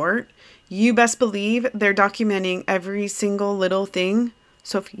loves court, you best believe they're documenting every single little thing.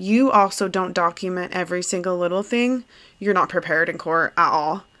 So if you also don't document every single little thing, you're not prepared in court at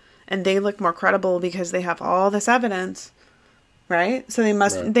all. And they look more credible because they have all this evidence. Right? So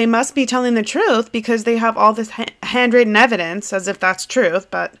they must be telling the truth because they have all this handwritten evidence as if that's truth,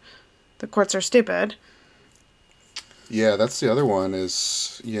 but the courts are stupid. Yeah, that's the other one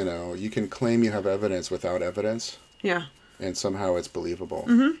is, you can claim you have evidence without evidence. Yeah. And somehow it's believable.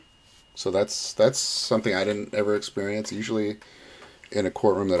 Mm-hmm. So that's something I didn't ever experience. Usually in a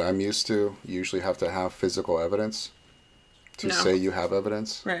courtroom that I'm used to, you usually have to have physical evidence to say you have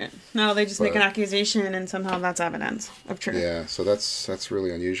evidence. Right. No, they just make an accusation and somehow that's evidence of truth. Yeah, so that's really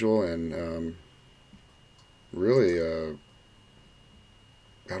unusual and really, I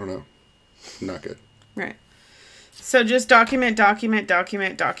don't know, not good. Right. So just document.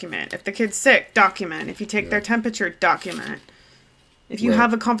 If the kid's sick, document. If you take their temperature, document. If you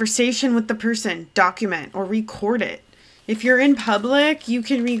have a conversation with the person, document or record it. If you're in public, you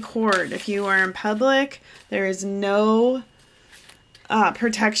can record. If you are in public, there is no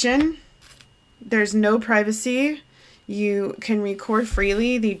protection. There's no privacy. You can record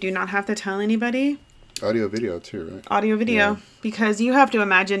freely. You do not have to tell anybody. Audio, video too, right? Audio, video. Yeah. Because you have to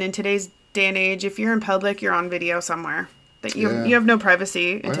imagine in today's day and age, if you're in public, you're on video somewhere. That you have no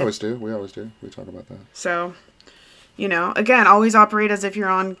privacy. We always do. We talk about that. So, again, always operate as if you're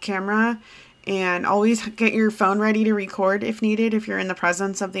on camera. And always get your phone ready to record if needed, if you're in the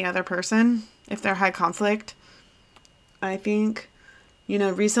presence of the other person, if they're high conflict. I think,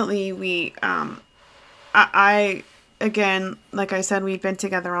 recently we, I again, like I said, we've been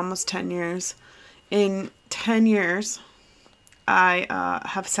together almost 10 years. In 10 years, I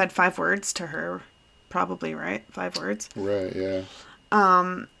have said 5 words to her, probably, right? 5 words. Right, yeah.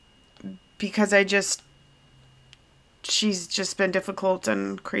 Because she's just been difficult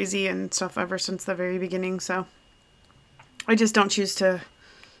and crazy and stuff ever since the very beginning. So I just don't choose to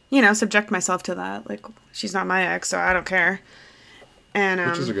subject myself to that. Like, she's not my ex, so I don't care. And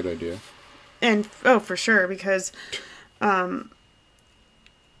Which is a good idea. And oh, for sure, because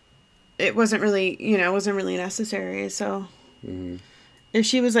it wasn't really, necessary. So if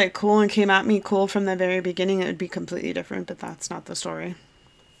she was like cool and came at me cool from the very beginning, it would be completely different. But that's not the story.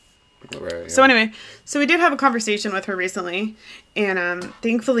 Right. Yeah. So anyway, we did have a conversation with her recently, and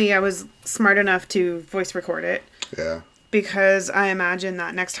thankfully I was smart enough to voice record it. Yeah. Because I imagine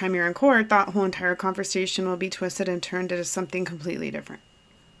that next time you're in court, that whole entire conversation will be twisted and turned into something completely different.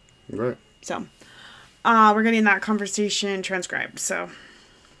 Right. So, we're getting that conversation transcribed, so.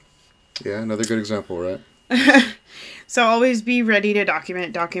 Yeah, another good example, right? So always be ready to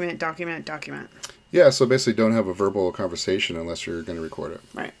document. Yeah, so basically don't have a verbal conversation unless you're going to record it.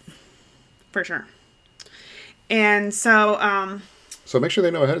 Right. For sure. And so, So make sure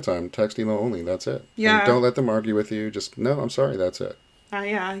they know ahead of time. Text, email only. That's it. Yeah. And don't let them argue with you. Just, no, I'm sorry. That's it.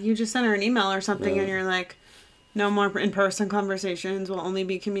 Yeah, you just send her an email or something, Yeah. and you're like, no more in-person conversations. We'll only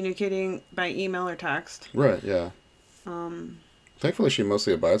be communicating by email or text. Right, yeah. Thankfully, she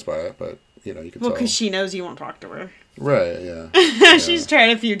mostly abides by it, but, you can tell. Well, because she knows you won't talk to her. Right, yeah. She's tried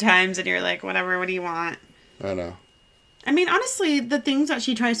a few times, and you're like, whatever, what do you want? I know. I mean, honestly, the things that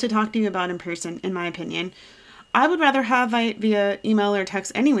she tries to talk to you about in person, in my opinion, I would rather have via email or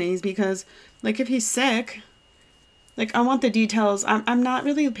text anyways, because, like, if he's sick, like, I want the details. I'm not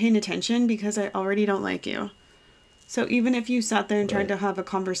really paying attention because I already don't like you. So even if you sat there and tried to have a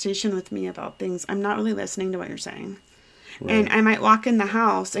conversation with me about things, I'm not really listening to what you're saying. Right. And I might walk in the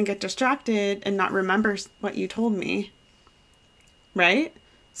house and get distracted and not remember what you told me. Right?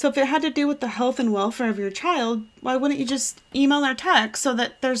 So if it had to do with the health and welfare of your child, why wouldn't you just email or text so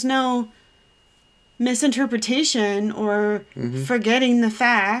that there's no misinterpretation or forgetting the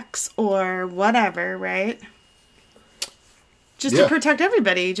facts or whatever, right? Just to protect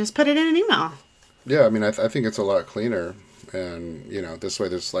everybody, just put it in an email. Yeah, I mean, I think it's a lot cleaner. And, this way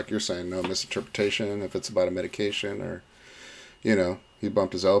there's, like you're saying, no misinterpretation if it's about a medication or, he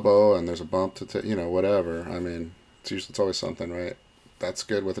bumped his elbow and there's a bump to, whatever. I mean, it's always something, right? That's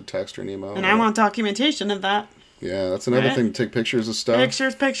good with a text or an email. And I want documentation of that. Yeah, that's another thing, to take pictures of stuff.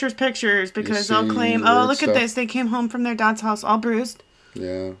 Pictures, because they'll claim, oh, look at this, they came home from their dad's house all bruised.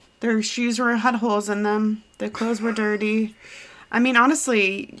 Yeah. Their shoes had holes in them. Their clothes were dirty. I mean,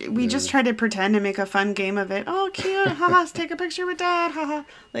 honestly, we just try to pretend and make a fun game of it. Oh, cute, haha, let's take a picture with dad, haha.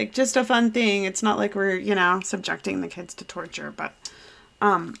 Like, just a fun thing. It's not like we're, subjecting the kids to torture, but...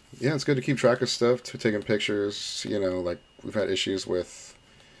 Yeah, it's good to keep track of stuff, to taking pictures, like we've had issues with,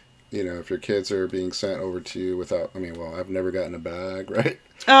 if your kids are being sent over to you without, I've never gotten a bag, right?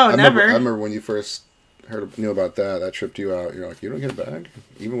 Oh, never. I remember when you first knew about that tripped you out. You're like, you don't get a bag?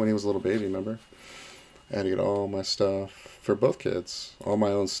 Even when he was a little baby, remember? I had to get all my stuff for both kids, all my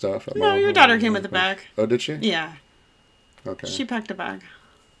own stuff. No, your daughter came with a bag. Oh, did she? Yeah. Okay. She packed a bag.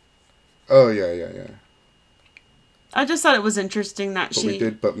 Oh, yeah. I just thought it was interesting that but we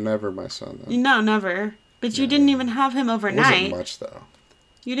did, but never my son, though. No, never. But you didn't even have him overnight. It wasn't much, though.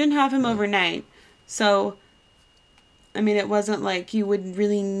 You didn't have him overnight. So, I mean, it wasn't like you would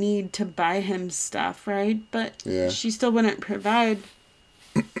really need to buy him stuff, right? But she still wouldn't provide.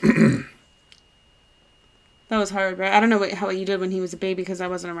 That was hard, right? I don't know how you did when he was a baby because I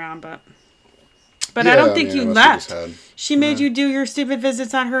wasn't around, but I don't think you left. She made you do your stupid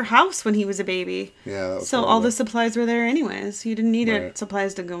visits at her house when he was a baby. Yeah, that was so all the supplies were there anyways. You didn't need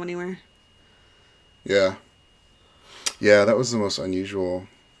supplies to go anywhere. Yeah. Yeah, that was the most unusual.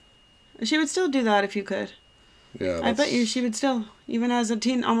 She would still do that if you could. Yeah, I bet you she would still, even as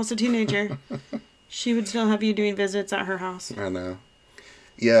almost a teenager, she would still have you doing visits at her house. I know.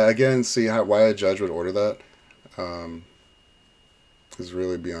 Yeah, again, see why a judge would order that is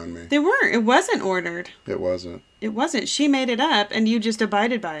really beyond me. They weren't. It wasn't ordered. It wasn't. It wasn't. She made it up, and you just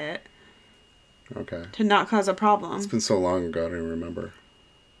abided by it. Okay. To not cause a problem. It's been so long ago, I don't even remember.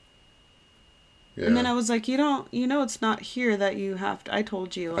 Yeah. And then I was like, it's not here that you have to. I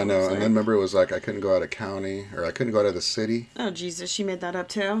told you. I know. And then remember, it was like I couldn't go out of county, or I couldn't go out of the city. Oh, Jesus. She made that up,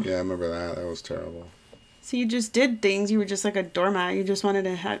 too? Yeah, I remember that. That was terrible. So you just did things. You were just like a doormat. You just wanted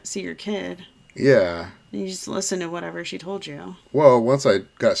to see your kid. Yeah. And you just listened to whatever she told you. Well, once I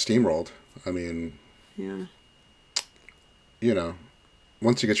got steamrolled, Yeah.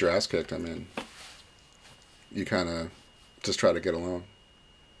 Once you get your ass kicked, you kind of just try to get along.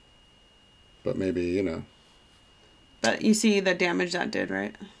 But maybe, But you see the damage that did,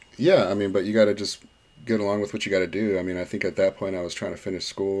 right? Yeah, but you got to just get along with what you got to do. I think at that point I was trying to finish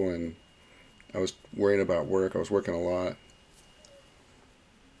school and I was worried about work. I was working a lot.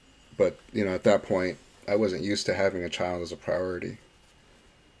 But, at that point, I wasn't used to having a child as a priority.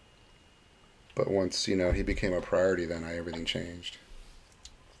 But once, you know, he became a priority, then everything changed.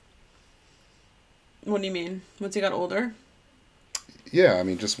 What do you mean? Once he got older? Yeah, I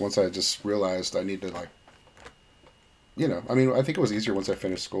mean, just once I just realized I need to, like, you know, I mean, I think it was easier once I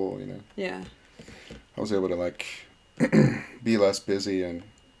finished school, you know. Yeah. I was able to, like, be less busy and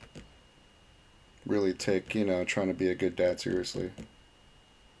really take, you know, trying to be a good dad seriously.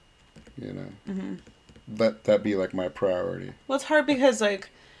 You know. Mm-hmm. Let that be, like, my priority. Well, it's hard because, like,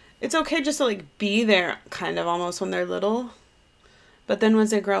 it's okay just to, like, be there kind of almost when they're little. But then once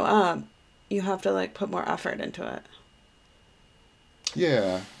they grow up, you have to, like, put more effort into it.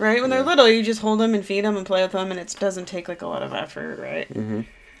 Yeah. Right? When Yeah. they're little, you just hold them and feed them and play with them, and it doesn't take, like, a lot of effort, right? Mm-hmm.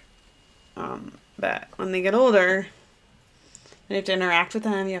 But when they get older, you have to interact with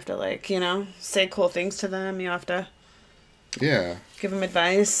them. You have to, like, you know, say cool things to them. You have to Yeah. give them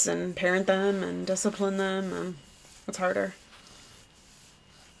advice and parent them and discipline them. And it's harder.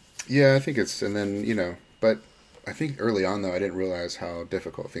 Yeah, I think it's, and then, you know, but I think early on, though, I didn't realize how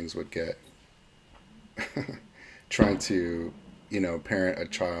difficult things would get. Trying to, you know, parent a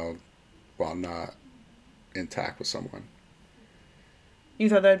child while not intact with someone. You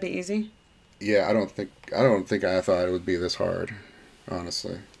thought that'd be easy? Yeah, I don't think I thought it would be this hard,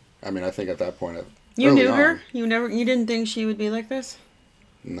 honestly. I mean, I think at that point, You early knew her? on, You didn't think she would be like this?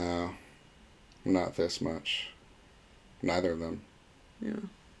 no, not this much. Neither of them. Yeah.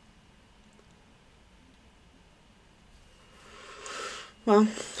 Well,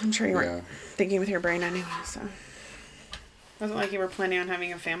 I'm sure you weren't thinking with your brain anyway, so. It wasn't like you were planning on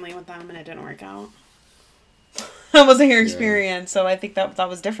having a family with them and it didn't work out. That wasn't your experience, so I think that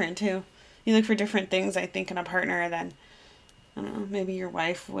was different too. You look for different things, I think, in a partner than, I don't know, maybe your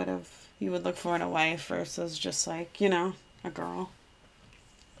wife you would look for in a wife versus just like, you know, a girl.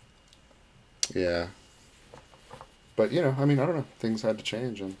 Yeah. But, you know, I mean, I don't know. Things had to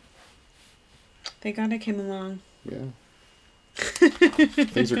change, and Thank God I came along. yeah.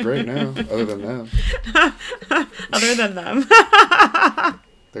 Things are great now, other than them. Other than them.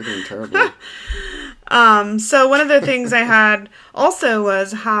 They're doing terribly. So one of the things I had also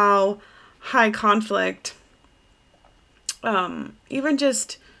was how high conflict, even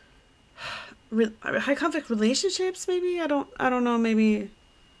just high conflict relationships, maybe, I don't know, maybe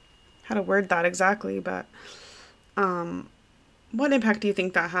how to word that exactly, but, what impact do you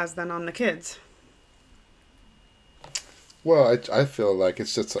think that has then on the kids? Well, I feel like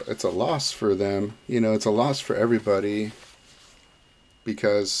it's a loss for them. You know, it's a loss for everybody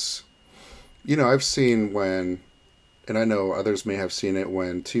because, you know, I've seen when, and I know others may have seen it,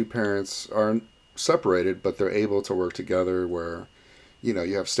 when two parents are separated, but they're able to work together where, you know,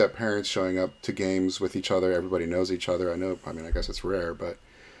 you have step parents showing up to games with each other. Everybody knows each other. I guess it's rare, but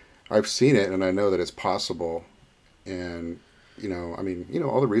I've seen it and I know that it's possible. And, you know, I mean, you know,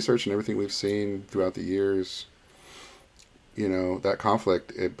 all the research and everything we've seen throughout the years, you know, that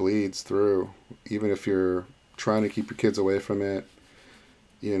conflict, it bleeds through. Even if you're trying to keep your kids away from it,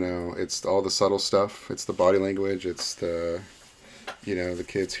 you know, it's all the subtle stuff. It's the body language. It's the, you know, the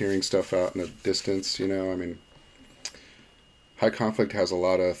kids hearing stuff out in the distance, you know. I mean, high conflict has a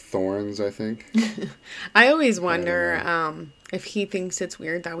lot of thorns, I think. I always wonder if he thinks it's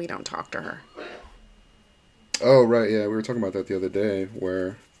weird that we don't talk to her. Oh, right, yeah. We were talking about that the other day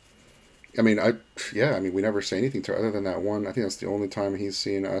where, I mean, we never say anything to her other than that one. I think that's the only time he's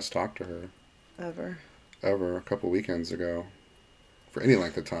seen us talk to her. Ever, a couple weekends ago. For any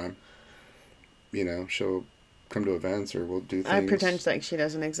length of time. You know, she'll come to events or we'll do things. I pretend like she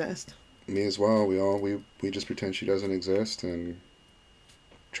doesn't exist. Me as well. We just pretend she doesn't exist and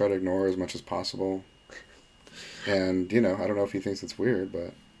try to ignore her as much as possible. And, you know, I don't know if he thinks it's weird,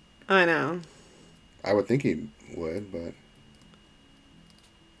 but I know. I would think he would, but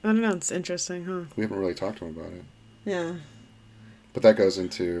I don't know. It's interesting, huh? we haven't really talked to him about it. Yeah. But that goes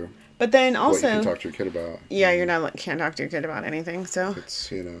into But then also, what you can talk to your kid about. Yeah, can't talk to your kid about anything. So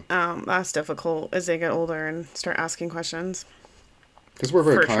it's, you know, that's difficult as they get older and start asking questions. Because we're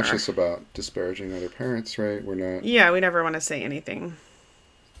very conscious about disparaging other parents, right? We're not. Yeah, we never want to say anything.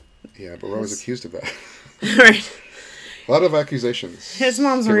 Yeah, but we're always accused of that. Right. A lot of accusations. His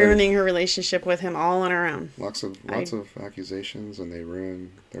mom's ruining her relationship with him all on her own. Lots of accusations, and they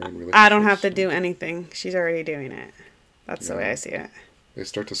ruin their own relationships. I don't have to do anything. She's already doing it. That's the way I see it. They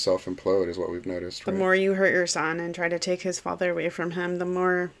start to self-implode, is what we've noticed. The more you hurt your son and try to take his father away from him, the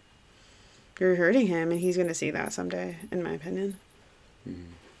more you're hurting him, and he's going to see that someday, in my opinion.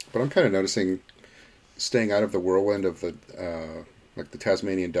 But I'm kind of noticing staying out of the whirlwind of the, like the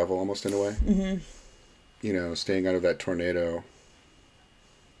Tasmanian devil, almost in a way. Mm-hmm. You know, staying out of that tornado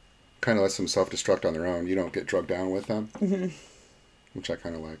kind of lets them self-destruct on their own. You don't get drugged down with them, which I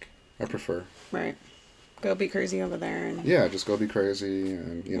kind of like. I prefer. Right. Go be crazy over there and Yeah, just go be crazy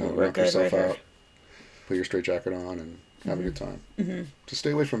and, we're knock good yourself right here. out, put your straight jacket on, and have a good time. Mm-hmm. Just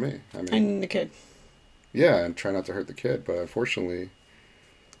stay away from me. I mean, And the kid. yeah, and try not to hurt the kid. But unfortunately,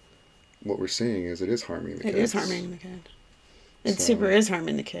 what we're seeing is it is harming the It kids. is harming the kid. It So- super is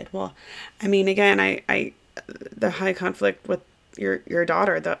harming the kid. Well, I mean, again, I the high conflict with your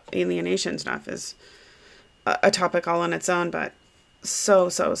daughter, the alienation stuff is a topic all on its own, but so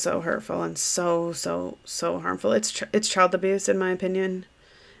hurtful and so harmful. It's child abuse in my opinion,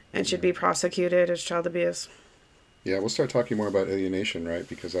 and should be prosecuted as child abuse. Yeah, we'll start talking more about alienation, right?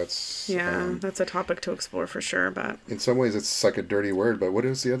 Because that's That's a topic to explore for sure. But in some ways it's like a dirty word. But what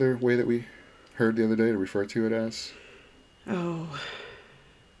is the other way that we heard the other day to refer to it as? oh,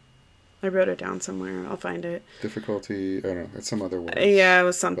 I wrote it down somewhere. I'll find it. Difficulty. I don't know. It's some other word. Yeah, it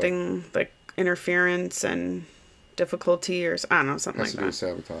was something like interference and difficulty, or I don't know, something Has like to do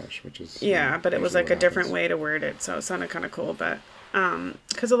that. with sabotage, which is But it was usually like a what different happens. way to word it, so it sounded kind of cool. But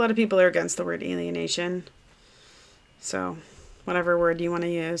because a lot of people are against the word alienation, so whatever word you want to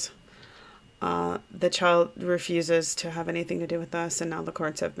use. The child refuses to have anything to do with us, and now the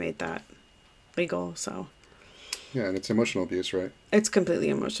courts have made that legal. So Yeah, and it's emotional abuse, right? it's completely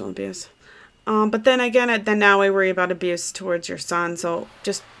emotional abuse. But then again, then now I worry about abuse towards your son. So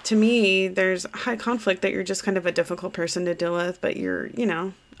just to me, there's high conflict that you're just kind of a difficult person to deal with, but you're,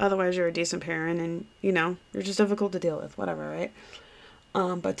 otherwise you're a decent parent and, you're just difficult to deal with, whatever, right?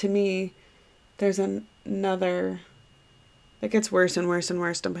 But to me, there's another, it gets worse and worse and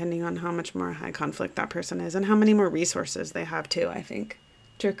worse depending on how much more high conflict that person is and how many more resources they have too, I think,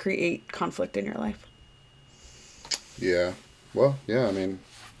 to create conflict in your life. Yeah. Well, yeah, I mean,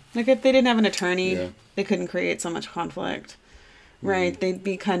 Like if they didn't have an attorney, Yeah. they couldn't create so much conflict, right? They'd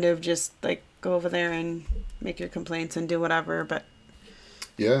be kind of just like go over there and make your complaints and do whatever. But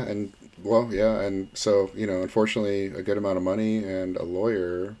yeah, and well, yeah, and so, unfortunately, a good amount of money and a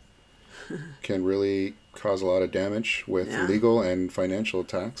lawyer can really cause a lot of damage with Yeah. legal and financial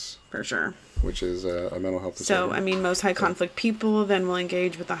attacks, for sure. which is a mental health disorder. So I mean, most high conflict people then will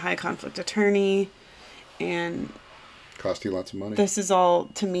engage with a high conflict attorney, and Cost you lots of money. this is all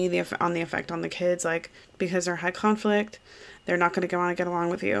to me the effect on the kids. Like because they're high conflict, they're not going to want to get along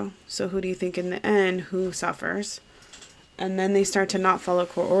with you. So who do you think in the end who suffers? And then they start to not follow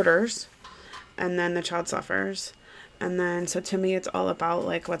court orders, and then the child suffers. And then so to me it's all about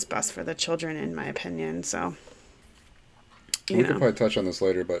like what's best for the children in my opinion. So We can probably touch on this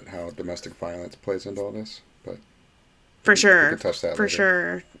later, but how domestic violence plays into all this. But for sure. we can touch that For later.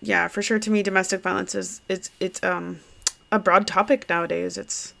 sure. Yeah, for sure to me domestic violence is it's a broad topic nowadays.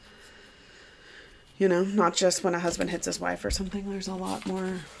 It's not just when a husband hits his wife or something. There's a lot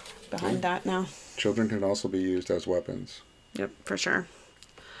more behind that now. Children can also be used as weapons. Yep, for sure.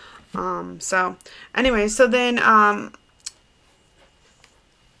 So anyway, so then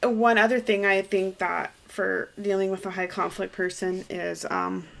one other thing I think that for dealing with a high conflict person is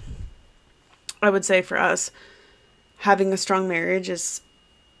I would say for us having a strong marriage has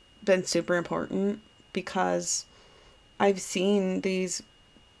been super important because I've seen these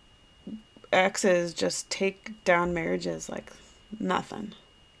exes just take down marriages like nothing.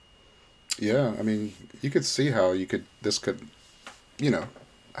 Yeah, I mean, you could see how this could,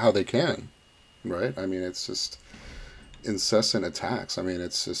 how they can, right? I mean, it's just incessant attacks. I mean,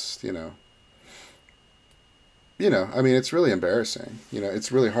 it's just, I mean, it's really embarrassing.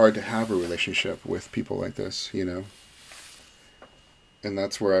 It's really hard to have a relationship with people like this, and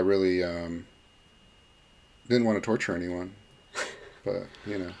that's where I really didn't want to torture anyone, but,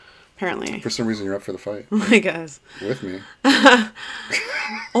 Apparently. for some reason you're up for the fight I guess. with me.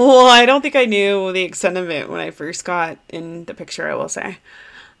 Well, I don't think I knew the extent of it when I first got in the picture, I will say.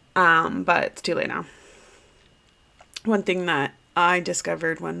 But it's too late now. One thing that I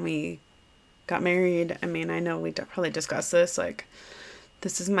discovered when we got married, I mean, I know we probably discussed this, like,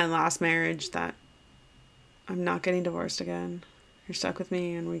 this is my last marriage that I'm not getting divorced again. You're stuck with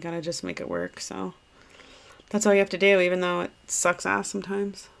me and we gotta just make it work, so that's all you have to do, even though it sucks ass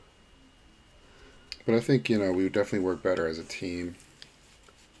sometimes. But I think, we would definitely work better as a team,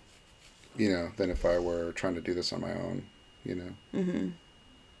 than if I were trying to do this on my own, Mm-hmm.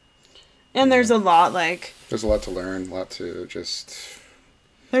 And there's a lot, like... There's a lot to learn, a lot to just...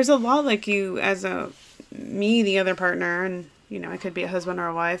 There's a lot, like, you, as me, the other partner, and, I could be a husband or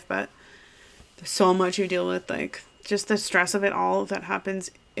a wife, but there's so much you deal with, like, just the stress of it all that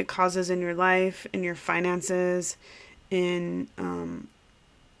happens, it causes in your life, in your finances, in,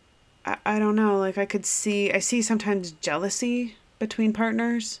 I don't know, like, I see sometimes jealousy between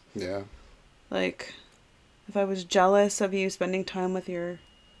partners. Yeah. Like, if I was jealous of you spending time with your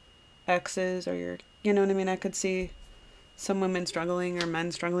exes or your, you know what I mean? I could see some women struggling or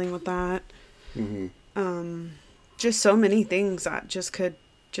men struggling with that. Just so many things that just could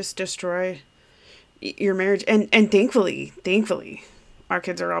just destroy your marriage. And thankfully, our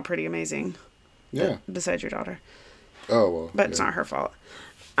kids are all pretty amazing. Yeah. Besides your daughter. Oh, well. But it's not her fault.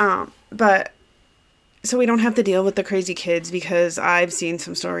 But so we don't have to deal with the crazy kids, because I've seen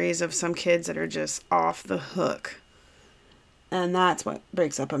some stories of some kids that are just off the hook. And that's what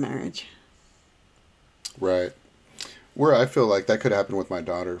breaks up a marriage. Right. Where I feel like that could happen with my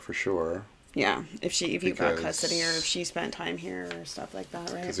daughter for sure. Yeah, if you got custody, or if she spent time here or stuff like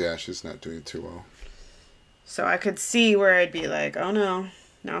that, right? Because, yeah, she's not doing too well. So I could see where I'd be like, oh no,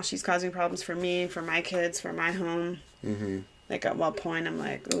 now she's causing problems for me, for my kids, for my home. Mm-hmm. Like, at what point I'm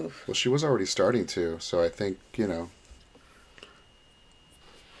like, oof. Well, she was already starting to, so I think,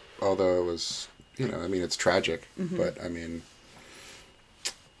 although it was, I mean, it's tragic, but, I mean,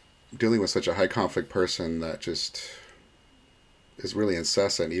 dealing with such a high conflict person that just is really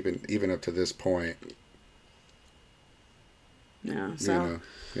incessant, even up to this point. Yeah, so...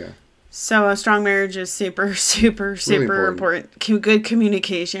 yeah. So a strong marriage is super, super, super really important. Good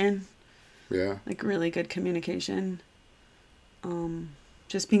communication. Yeah. Like, really good communication.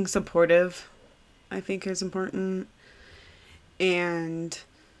 Just being supportive, I think, is important. And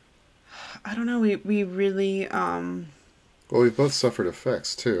I don't know, we really... Well, we've both suffered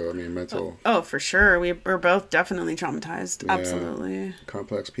effects, too. I mean, mental... Oh, for sure. We're both definitely traumatized. Yeah. Absolutely.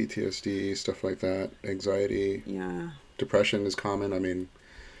 Complex PTSD, stuff like that. Anxiety. Yeah. Depression is common. I mean,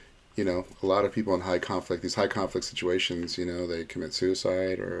 a lot of people in these high conflict situations, they commit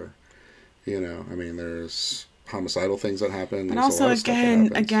suicide or, I mean, there's homicidal things that happen. But also,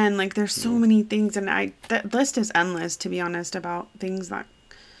 again, like, there's so many things, and that list is endless, to be honest, about things that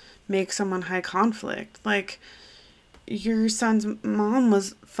make someone high conflict. Like, your son's mom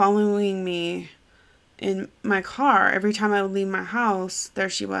was following me in my car. Every time I would leave my house, there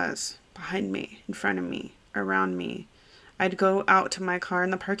she was, behind me, in front of me, around me. I'd go out to my car in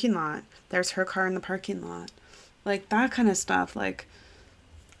the parking lot. There's her car in the parking lot. Like, that kind of stuff. Like,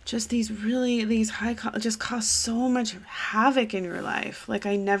 just these high, just cause so much havoc in your life. Like,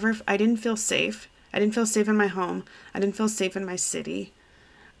 I didn't feel safe. I didn't feel safe in my home. I didn't feel safe in my city.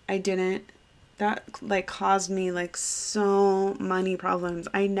 That, like, caused me, like, so many problems.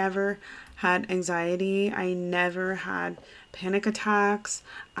 I never had anxiety. I never had panic attacks.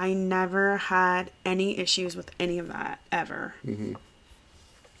 I never had any issues with any of that, ever. Mm-hmm.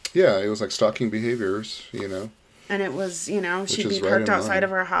 Yeah, it was like stalking behaviors, And it was, she'd be parked outside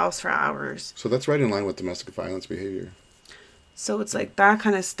of our house for hours. So that's right in line with domestic violence behavior. So it's like that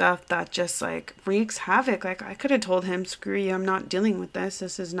kind of stuff that just, like, wreaks havoc. Like, I could have told him, screw you, I'm not dealing with this.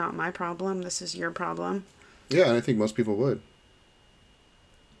 This is not my problem. This is your problem. Yeah, and I think most people would.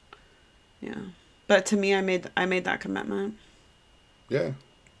 Yeah. But to me, I made that commitment. Yeah.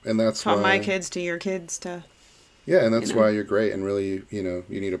 And that's why... my kids to your kids to... Yeah, and that's why you're great. And really, you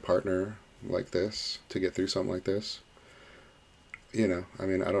need a partner like this to get through something like this. I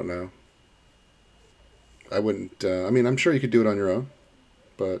mean, I don't know. I wouldn't... I mean, I'm sure you could do it on your own,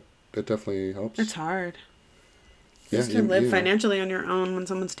 but it definitely helps. It's hard. Just to live financially on your own when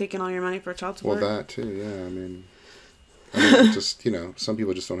someone's taking all your money for child support. Well, that too, yeah. I mean just, some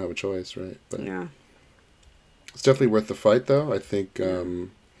people just don't have a choice, right? But yeah. It's definitely worth the fight, though. I think the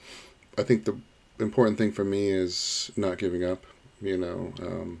important thing for me is not giving up. You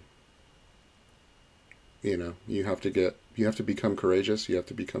have to become courageous. You have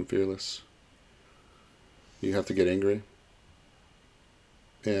to become fearless. You have to get angry.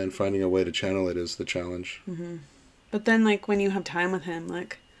 And finding a way to channel it is the challenge. Mm-hmm. But then, like, when you have time with him,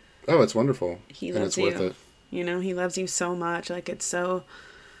 like... Oh, it's wonderful. He loves you. Worth it. He loves you so much. Like, it's so,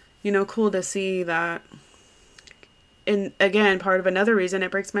 cool to see that. And, again, part of another reason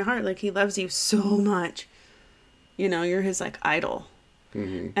it breaks my heart. Like, he loves you so much. You're his, like, idol.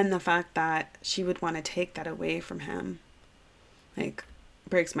 Mm-hmm. And the fact that she would want to take that away from him, like,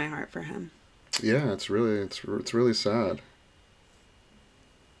 breaks my heart for him. Yeah, it's really sad.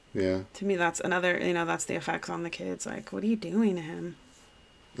 Yeah. To me, that's another, that's the effects on the kids. Like, what are you doing to him?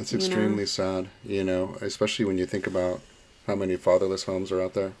 It's extremely sad, especially when you think about how many fatherless homes are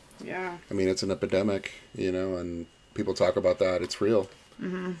out there. Yeah. I mean, it's an epidemic, and people talk about that. It's real.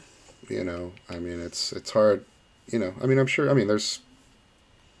 Mm-hmm. I mean, it's hard, I mean, I'm sure, there's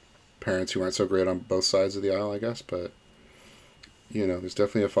parents who aren't so great on both sides of the aisle, I guess, but, there's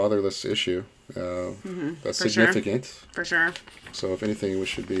definitely a fatherless issue. That's for significant. Sure. For sure. So if anything, we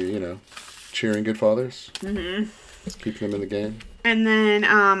should be, cheering good fathers. Mm-hmm. Keeping them in the game. And then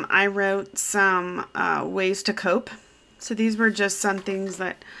I wrote some ways to cope. So these were just some things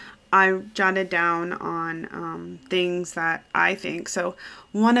that I jotted down on things that I think. So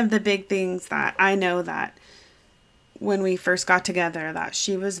one of the big things that I know that when we first got together, that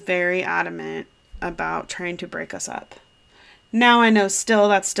she was very adamant about trying to break us up. Now I know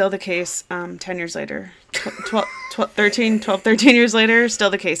that's still the case 10 years later. 13 years later, still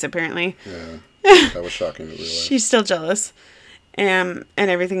the case apparently. Yeah. That was shocking to realize. She's still jealous. And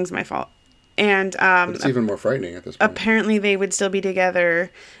everything's my fault. And but it's even more frightening at this point. Apparently they would still be together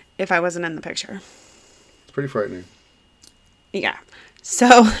if I wasn't in the picture. It's pretty frightening. Yeah.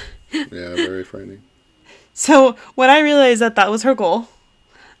 So yeah, very frightening. So when I realized that was her goal,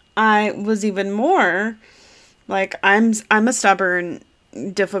 I was even more like, I'm a stubborn,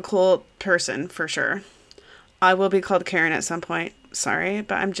 difficult person for sure. I will be called Karen at some point. Sorry,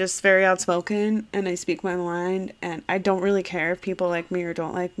 but I'm just very outspoken and I speak my mind, and I don't really care if people like me or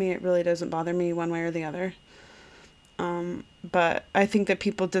don't like me. It really doesn't bother me one way or the other. But I think that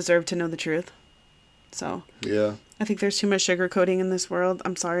people deserve to know the truth. So yeah, I think there's too much sugarcoating in this world.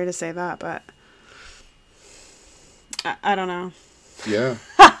 I'm sorry to say that, but I don't know. Yeah.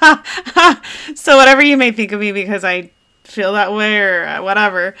 So whatever you may think of me because I feel that way or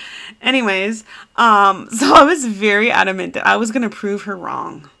whatever. Anyways, so I was very adamant that I was going to prove her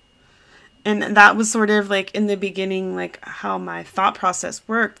wrong. And that was sort of like in the beginning, like how my thought process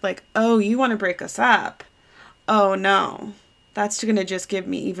worked. Like, oh, you want to break us up? Oh, no. That's going to just give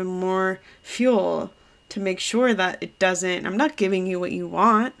me even more fuel to make sure that it doesn't, I'm not giving you what you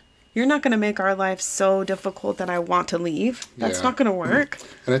want. You're not going to make our life so difficult that I want to leave. That's not going to work.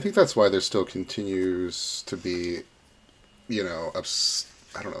 And I think that's why there still continues to be, you know,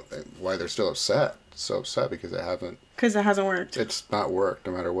 I don't know why they're still upset. So upset because it hasn't worked. It's not worked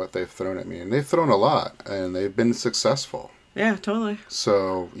no matter what they've thrown at me. And they've thrown a lot and they've been successful. Yeah, totally.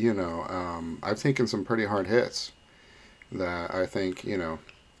 So, you know, I've taken some pretty hard hits that I think, you know,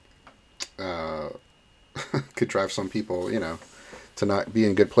 could drive some people, you know, to not be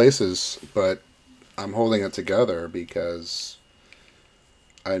in good places, but I'm holding it together because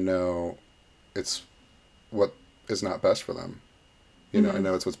I know it's what is not best for them. You know, I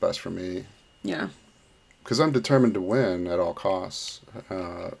know it's what's best for me. Yeah. Because I'm determined to win at all costs.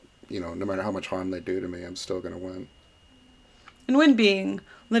 You know, no matter how much harm they do to me, I'm still going to win. And win being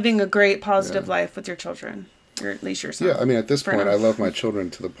living a great, positive life with your children, or at least your son. Yeah, I mean, at this point, I love my children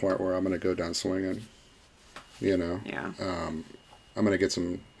to the point where I'm going to go down swinging. You know? Yeah. I'm going to get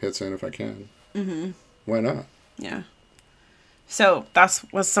some hits in if I can. Mm-hmm. Why not? Yeah. So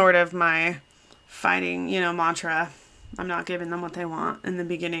was sort of my fighting, you know, mantra. I'm not giving them what they want in the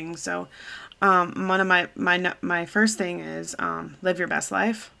beginning. So one of my first thing is live your best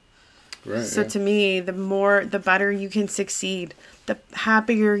life. Right. So to me, the better you can succeed, the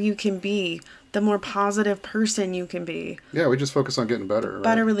happier you can be, the more positive person you can be. Yeah, we just focus on getting better. Right?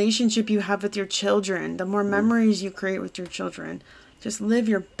 Better relationship you have with your children, the more memories you create with your children. Just live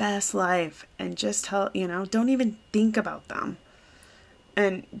your best life and just don't even think about them.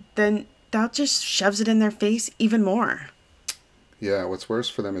 And then that just shoves it in their face even more. Yeah, what's worse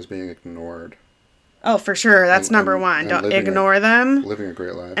for them is being ignored. Oh, for sure. That's number one. Don't ignore them. Living a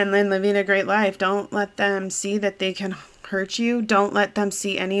great life. And then living a great life. Don't let them see that they can hurt you. Don't let them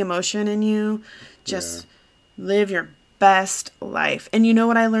see any emotion in you. Just live your best life. And you know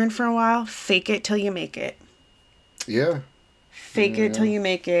what I learned for a while? Fake it till you make it. Yeah. Fake it till you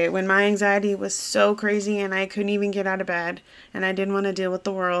make it. When my anxiety was so crazy and I couldn't even get out of bed and I didn't want to deal with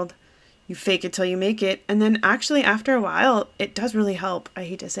the world, you fake it till you make it. And then actually after a while, it does really help. I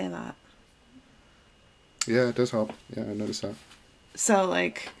hate to say that. Yeah, it does help. Yeah, I noticed that. So,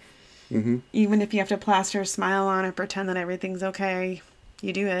 like, even if you have to plaster a smile on or pretend that everything's okay,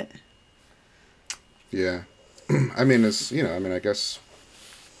 you do it. Yeah. I mean, I guess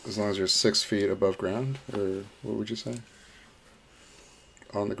as long as you're 6 feet above ground, or what would you say?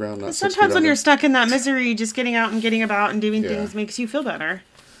 On the ground, not 6 feet Sometimes when under. you're stuck in that misery, just getting out and getting about and doing things makes you feel better.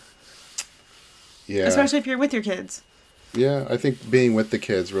 Yeah. Especially if you're with your kids. Yeah, I think being with the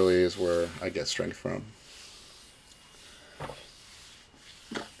kids really is where I get strength from.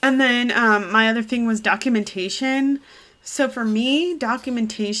 And then my other thing was documentation. So for me,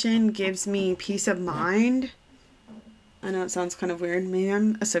 documentation gives me peace of mind. I know it sounds kind of weird. Maybe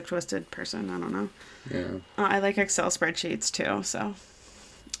I'm a sick, twisted person. I don't know. Yeah. I like Excel spreadsheets too, so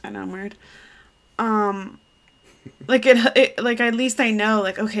I know I'm weird. Like like at least I know,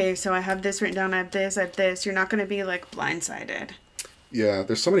 like, okay, so I have this written down, I have this. You're not going to be like blindsided. Yeah,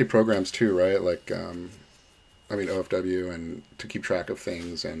 there's so many programs too, right? Like, OFW and to keep track of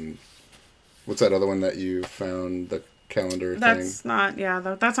things, and what's that other one that you found, the calendar That's thing?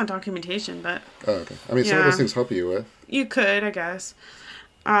 That's not documentation, but... Oh, okay. I mean, some of those things help you with. You could, I guess.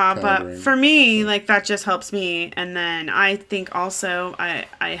 But for me, like, that just helps me. And then I think also I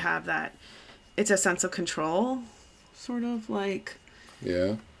have that, it's a sense of control, sort of like,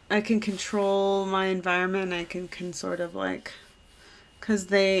 Yeah. I can control my environment. I can sort of like, because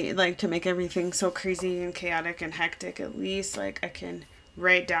they like to make everything so crazy and chaotic and hectic, at least like I can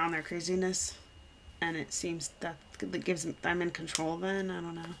write down their craziness, and it seems that it gives I'm in control then. I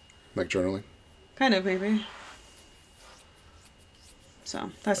don't know. Like journaling? Kind of, maybe.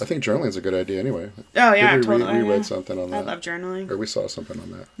 So that's. I think journaling is a good idea anyway. Oh yeah, Did we totally. reread something on that? I love journaling. Or we saw something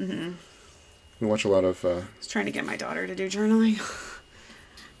on that. Mm-hmm. We watch a lot of. I was trying to get my daughter to do journaling.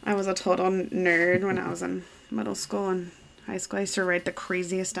 I was a total nerd when I was in middle school and high school. I used to write the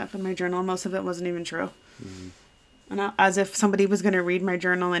craziest stuff in my journal. Most of it wasn't even true. Mm-hmm. And as if somebody was going to read my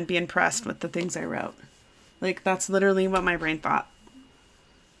journal and be impressed with the things I wrote. Like, that's literally what my brain thought.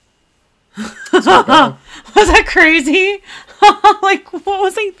 Was that crazy? Like, what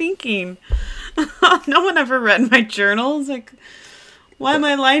was I thinking? No one ever read my journals. Like, why am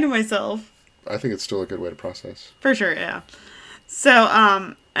I lying to myself? I think it's still a good way to process. For sure, yeah.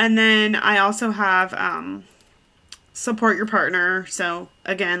 So, and then I also have support your partner. So,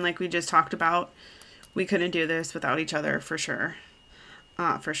 again, like we just talked about, we couldn't do this without each other, for sure.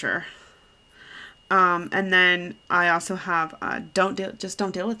 For sure. And then I also have just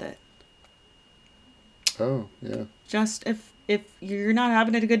don't deal with it. Oh, yeah. Just if you're not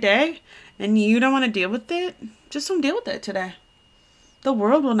having a good day and you don't want to deal with it, just don't deal with it today. The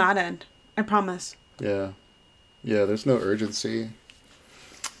world will not end. I promise. Yeah. Yeah, there's no urgency.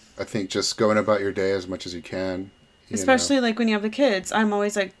 I think just going about your day as much as you can. Especially like when you have the kids. I'm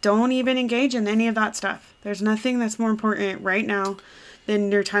always like, don't even engage in any of that stuff. There's nothing that's more important right now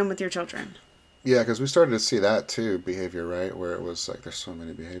than your time with your children. Yeah, because we started to see that too, behavior, right? Where it was like there's so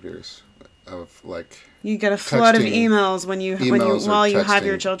many behaviors of like you get a flood of emails while you have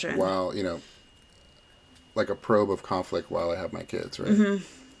your children. While like a probe of conflict while I have my kids, right? Mm-hmm.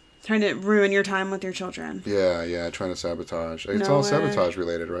 Trying to ruin your time with your children. Yeah, trying to sabotage. It's all sabotage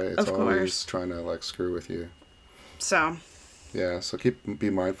related, right? It's always trying to like screw with you. So. Yeah, so be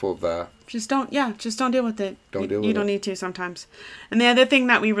mindful of that. Just don't deal with it. You don't need to sometimes. And the other thing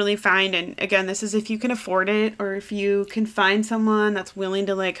that we really find, and again, this is if you can afford it, or if you can find someone that's willing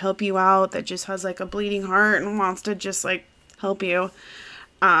to like help you out, that just has like a bleeding heart and wants to just like help you,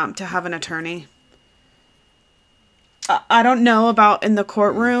 to have an attorney. I don't know about in the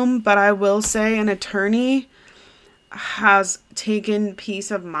courtroom, but I will say an attorney has taken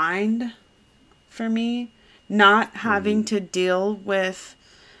peace of mind for me. Not having to deal with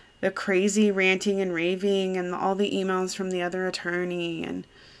the crazy ranting and raving and all the emails from the other attorney, and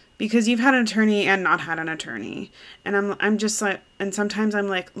because you've had an attorney and not had an attorney, and I'm just like, and sometimes I'm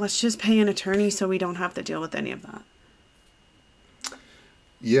like, let's just pay an attorney so we don't have to deal with any of that.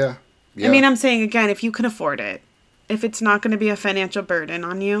 Yeah. I mean, I'm saying again, if you can afford it, if it's not going to be a financial burden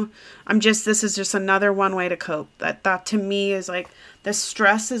on you, this is just another one way to cope. That to me is like, the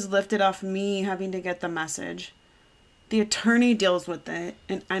stress is lifted off me having to get the message. The attorney deals with it,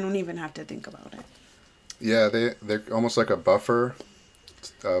 and I don't even have to think about it. Yeah, they're almost like a buffer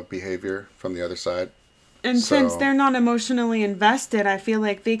of behavior from the other side. And since they're not emotionally invested, I feel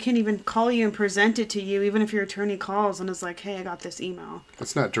like they can even call you and present it to you, even if your attorney calls and is like, hey, I got this email.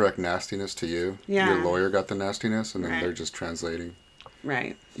 It's not direct nastiness to you. Yeah. Your lawyer got the nastiness, and then they're just translating.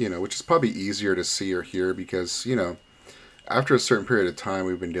 Right. Which is probably easier to see or hear because, after a certain period of time,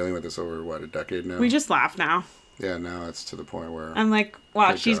 we've been dealing with this over, a decade now? We just laugh now. Yeah, now it's to the point where... I'm like,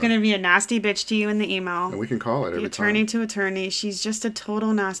 wow, she's going to be a nasty bitch to you in the email. And we can call it every time. Attorney to attorney. She's just a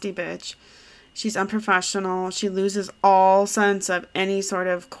total nasty bitch. She's unprofessional. She loses all sense of any sort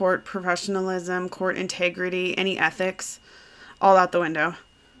of court professionalism, court integrity, any ethics, all out the window.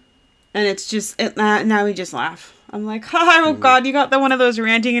 And it's just, now we just laugh. I'm like, oh God, you got one of those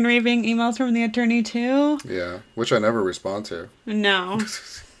ranting and raving emails from the attorney too? Yeah, which I never respond to. No.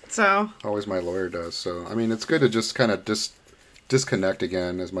 So. Always my lawyer does. So, I mean, it's good to just kind of disconnect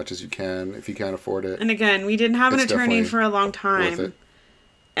again as much as you can if you can't afford it. And again, we didn't have an attorney for a long time.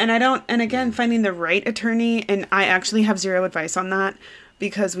 And again, finding the right attorney, and I actually have zero advice on that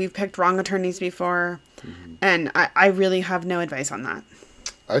because we've picked wrong attorneys before, and I really have no advice on that.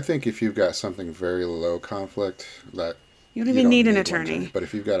 I think if you've got something very low conflict, that you don't even need an attorney. But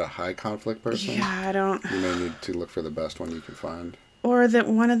if you've got a high conflict person, you may need to look for the best one you can find. Or that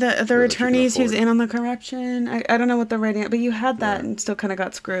one of the other attorneys who's in on the corruption. I don't know what the right answer, but you had that and still kind of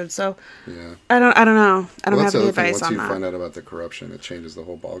got screwed. So yeah, I don't know. I don't have any advice on that. Once you find out about the corruption, it changes the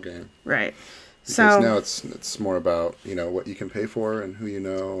whole ball game. Right. Because now it's more about what you can pay for and who you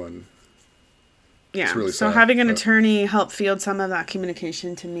know and Yeah. really So sad, having an but- attorney help field some of that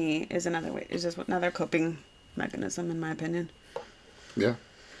communication to me is just another coping mechanism, in my opinion. Yeah.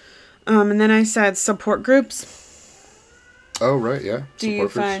 And then I said support groups. Oh, right, yeah. Do you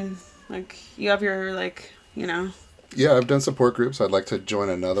Support groups. find, like, you have your, like, you know, Yeah, I've done support groups. I'd like to join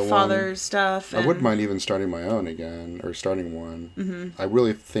another father one. stuff? I wouldn't mind even starting my own again, or starting one. Mm-hmm. I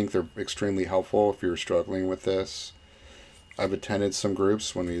really think they're extremely helpful if you're struggling with this. I've attended some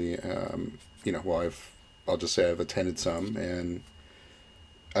groups when we, I'll just say I've attended some, and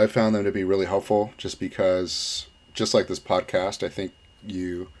I found them to be really helpful just because, just like this podcast, I think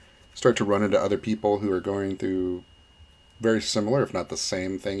you start to run into other people who are going through very similar, if not the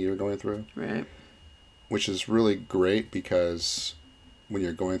same thing you're going through. Right. Which is really great because when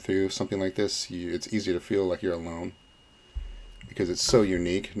you're going through something like this, it's easy to feel like you're alone. Because it's so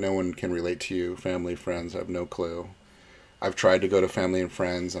unique. No one can relate to you. Family, friends have no clue. I've tried to go to family and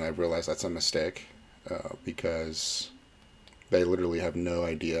friends, and I've realized that's a mistake. Because they literally have no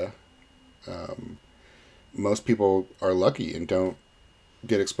idea. Most people are lucky and don't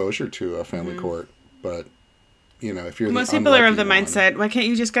get exposure to a family court. But, if you're Most the people are of the unlucky one- mindset, why can't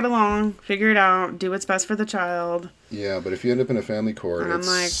you just get along, figure it out, do what's best for the child? Yeah, but if you end up in a family court, And I'm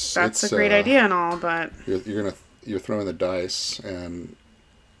like, that's it's a great idea and all, but you're throwing the dice, and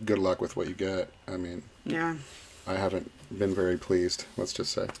good luck with what you get. I mean, yeah. I haven't been very pleased. Let's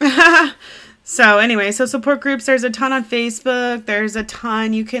just say. So anyway, so support groups, there's a ton on Facebook. There's a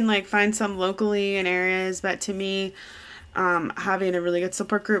ton. You can like find some locally in areas, but to me, having a really good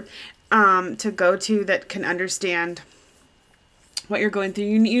support group to go to that can understand what you're going through.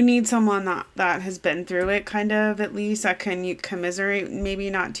 You need someone that has been through it, kind of, at least, that can you commiserate, maybe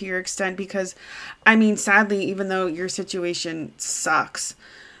not to your extent, because, I mean, sadly, even though your situation sucks,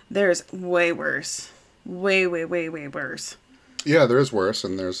 there's way worse. Way, way, way, way worse. Yeah, there is worse,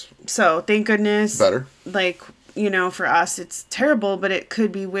 and there's So, thank goodness. better. Like, for us, it's terrible, but it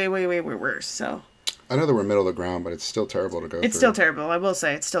could be way, way, way, way worse, so. I know that we're middle of the ground, but it's still terrible to go through. It's still terrible. I will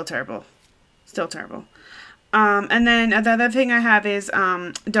say it's still terrible. Still terrible. And then the other thing I have is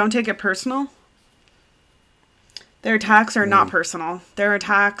don't take it personal. Their attacks are not personal. Their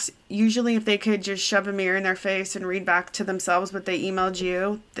attacks, usually if they could just shove a mirror in their face and read back to themselves what they emailed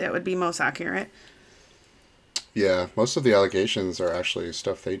you, that would be most accurate. Yeah, most of the allegations are actually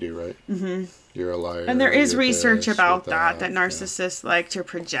stuff they do, right? Mm-hmm. You're a liar. And there is you're research this, about you're that narcissists like to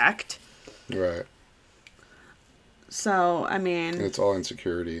project. Yeah. Right. So, I mean... And it's all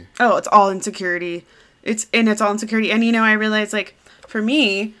insecurity. Oh, it's all insecurity. It's all insecurity. And, I realize, like, for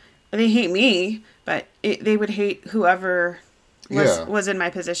me, they hate me, but they would hate whoever was in my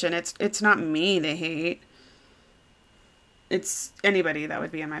position. It's not me they hate. It's anybody that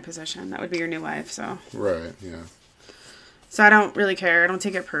would be in my position. That would be your new wife, so. Right, yeah. So I don't really care. I don't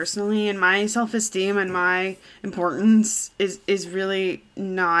take it personally. And my self-esteem and my importance is really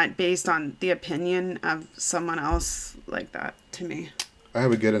not based on the opinion of someone else like that to me. I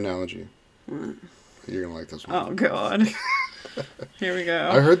have a good analogy. What? You're going to like this one. Oh, God. Here we go.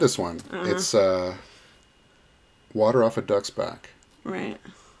 I heard this one. It's water off a duck's back. Right.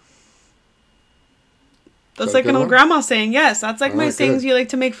 That's that a like good an old one? grandma saying, yes. That's like my like sayings it. you like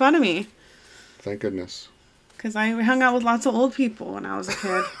to make fun of me. Thank goodness. Because I hung out with lots of old people when I was a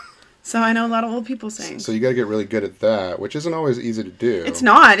kid. So I know a lot of old people sayings. So you got to get really good at that, which isn't always easy to do. It's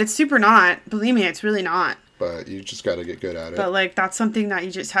not. It's super not. Believe me, it's really not. But you just got to get good at it. But, like, that's something that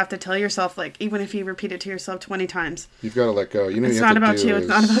you just have to tell yourself, like, even if you repeat it to yourself 20 times. You've got to let go. It's not about you. It's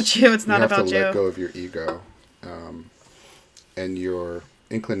not about you. It's not about you. You have to let go of your ego and your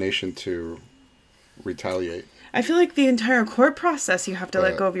inclination to retaliate. I feel like the entire court process, you have to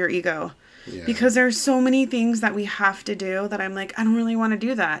let go of your ego. Yeah. Because there's so many things that we have to do that I'm like, I don't really want to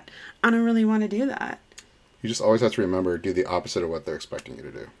do that. I don't really want to do that. You just always have to remember, do the opposite of what they're expecting you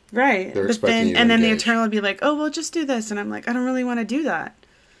to do. Right. They're But expecting then, you to and then the engage. attorney will be like, oh, well, just do this. And I'm like, I don't really want to do that.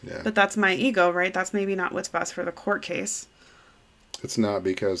 Yeah. But that's my ego, right? That's maybe not what's best for the court case. It's not,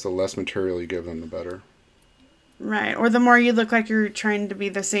 because the less material you give them, the better. Right. Or the more you look like you're trying to be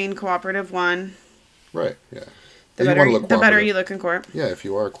the sane, cooperative one, Right, yeah. the And you better, wanna look the better cooperative. you look in court. Yeah, if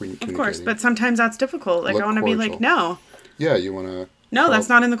you are communicating. Of course. But sometimes that's difficult. Like, Look I want to be cordial. like, no. Yeah, you want to... No, that's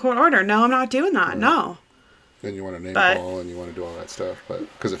not in the court order. No, I'm not doing that. Right. No. And you want to name But- call, and you want to do all that stuff, but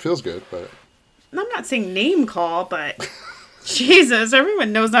because it feels good, but... I'm not saying name call, but Jesus,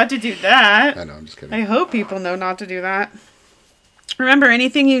 everyone knows not to do that. I know, I'm just kidding. I hope people know not to do that. Remember,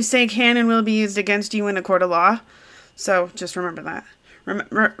 anything you say can and will be used against you in a court of law. So just remember that.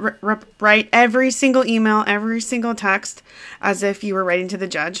 Write every single email, every single text as if you were writing to the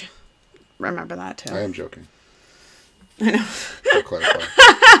judge. Remember that too. I am joking. I know. To clarify.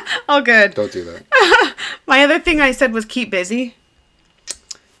 All good. Don't do that. My other thing I said was keep busy.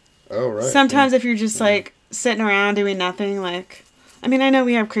 Oh, right. Sometimes if you're just like sitting around doing nothing, like, I mean, I know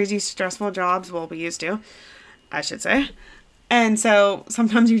we have crazy stressful jobs. Well, we used to, I should say. And so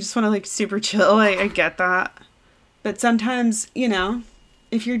sometimes you just want to like super chill. I get that. But sometimes, you know,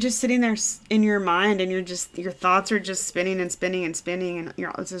 if you're just sitting there in your mind and your thoughts are just spinning and spinning and spinning and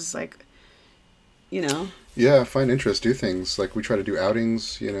it's just like, you know. Yeah, find interest, do things. Like we try to do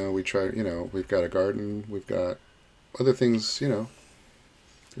outings, you know, we've got a garden, we've got other things, you know.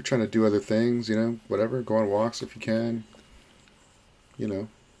 We're trying to do other things, you know, whatever. Go on walks if you can. You know.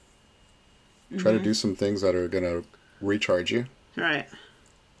 Try to do some things that are going to recharge you. Right.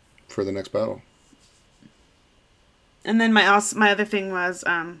 For the next battle. And then my other thing was,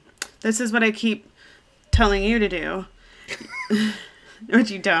 this is what I keep telling you to do.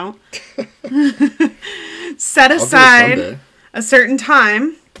 Which you don't. Set aside a certain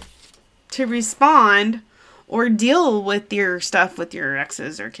time to respond or deal with your stuff with your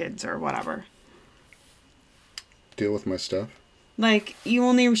exes or kids or whatever. Deal with my stuff? Like, you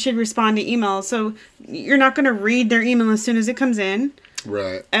only should respond to emails. So you're not going to read their email as soon as it comes in.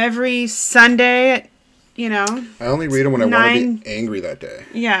 Right. Every Sunday, you know. I only read them when I want to be angry that day.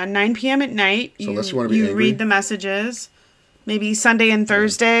 Yeah, 9 p.m. at night. So unless you want to be angry. You read the messages. Maybe Sunday and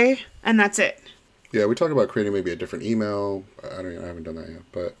Thursday, and that's it. Yeah, we talk about creating maybe a different email. I haven't done that yet,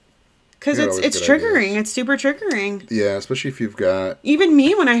 but because it's triggering. Ideas. It's super triggering. Yeah, especially if you've got even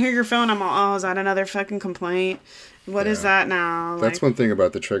me when I hear your phone, I'm all, oh, is that another fucking complaint? What is that now? That's one thing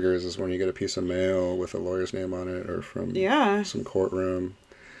about the triggers is when you get a piece of mail with a lawyer's name on it or from some courtroom.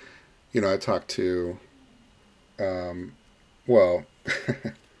 You know, I talked to, I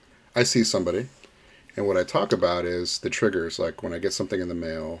see somebody. And what I talk about is the triggers, like when I get something in the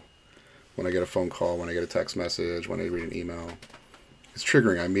mail, when I get a phone call, when I get a text message, when I read an email. It's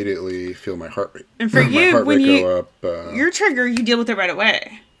triggering. I immediately feel my heart rate. And for you, when go up. Your trigger, you deal with it right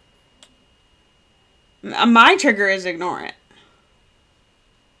away. My trigger is ignore it.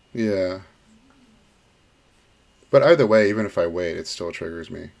 Yeah. But either way, even if I wait, it still triggers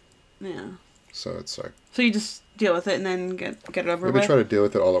me. Yeah. So it's like. So you just deal with it and then get it over with? Maybe try to deal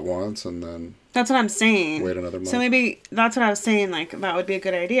with it all at once and then. That's what I'm saying. Wait another month. So maybe that's what I was saying. Like, that would be a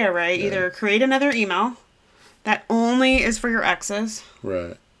good idea, right? Yeah. Either create another email that only is for your exes.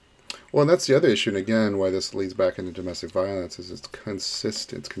 Right. Well, and that's the other issue. And again, why this leads back into domestic violence is it's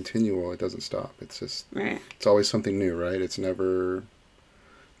consistent. It's continual. It doesn't stop. It's just. Right. It's always something new, right? It's never.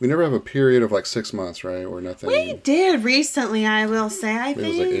 We never have a period of like 6 months, right? Or nothing. We did recently, I will say. I think. It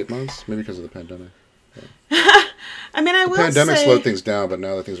was like 8 months? Maybe because of the pandemic. Yeah. I mean, the pandemic slowed things down, but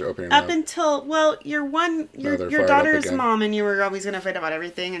now that things are opening up. Up until, well, your daughter's mom and you were always going to fight about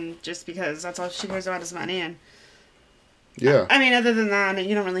everything, and just because that's all she cares about is money. And yeah. I mean, other than that,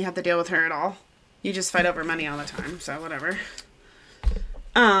 you don't really have to deal with her at all. You just fight over money all the time, so whatever.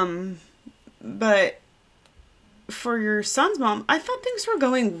 But for your son's mom, I thought things were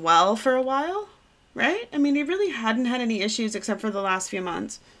going well for a while, right? I mean, he really hadn't had any issues except for the last few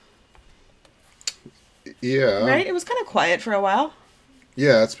months. Yeah. Right? It was kind of quiet for a while.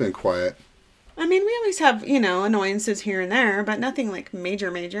 Yeah, it's been quiet. I mean, we always have, annoyances here and there, but nothing like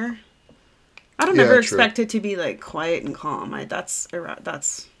major. I don't ever expect it to be like quiet and calm. That's not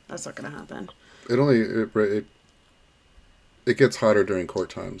going to happen. It gets hotter during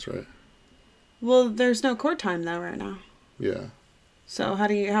court times, right? Well, there's no court time though right now. Yeah. So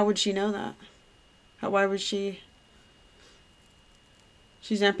how would she know that? Why would she?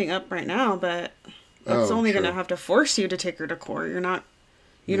 She's amping up right now, but that's only going to have to force you to take her to court. You're not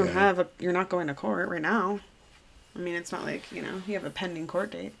going to court right now. I mean, it's not like, you have a pending court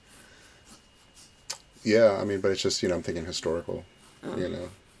date. Yeah, I mean, but it's just, I'm thinking historical,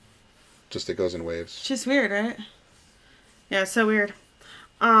 just it goes in waves. It's just weird, right? Yeah, so weird.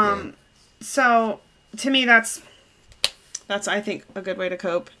 So to me, that's I think a good way to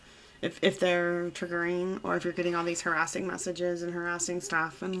cope if they're triggering or if you're getting all these harassing messages and harassing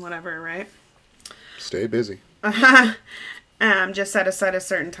stuff and whatever, right? Stay busy. Just set aside a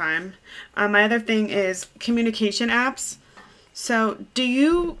certain time. My other thing is communication apps. So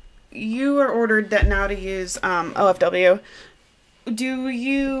you are ordered that now to use OFW. Do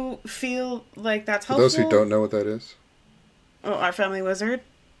you feel like that's helpful? For those who don't know what that is. Oh, Our Family Wizard.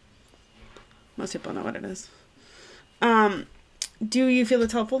 Most people know what it is. Do you feel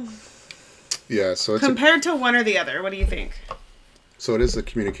it's helpful? Yeah, so it's compared to one or the other. What do you think? So it is a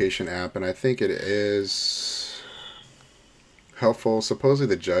communication app, and I think it is helpful.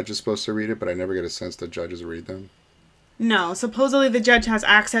 Supposedly the judge is supposed to read it, but I never get a sense the judges read them. No, supposedly the judge has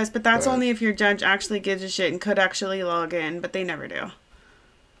access, but that's only if your judge actually gives a shit and could actually log in, but they never do.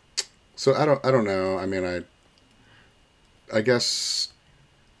 So I don't know. I mean, I guess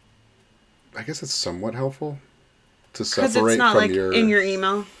it's somewhat helpful to Because it's separate not from like in your. your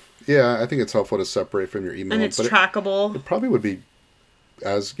email Yeah, I think it's helpful to separate from your and email, it's but trackable. it probably would be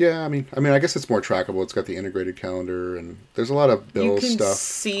as yeah. I mean, I guess it's more trackable. It's got the integrated calendar, and there's a lot of You bill can stuff,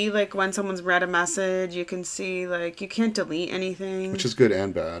 see like when someone's read a message. You can see like you can't delete anything. which is good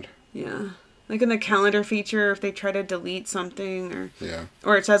and bad. Yeah. Like in the calendar feature, if they try to delete something Yeah,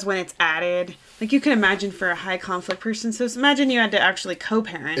 or it says when it's added. Like you can imagine for a high conflict person. So imagine you had to actually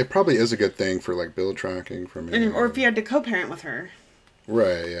co-parent. it probably is a good thing for like bill tracking from Or if you had to co-parent with her.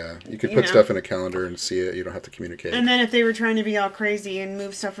 right. Yeah, you could You put know. stuff in a calendar and see it. You don't have to communicate. And then if they were trying to be all crazy and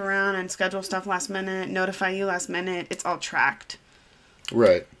move stuff around and schedule stuff last minute, notify you last minute, it's all tracked.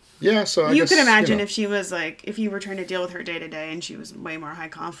 Right. Yeah. So I You guess, could imagine know, if she was like, if you were trying to deal with her day to day and she was way more high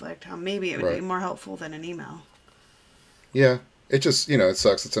conflict, how maybe it would be Right. more helpful than an email. Yeah. It just it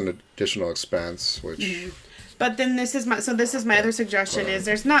sucks. It's an additional expense, which But then this is my other suggestion is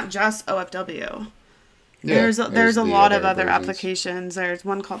there's not just OFW. yeah. There's a the lot of other versions. applications. There's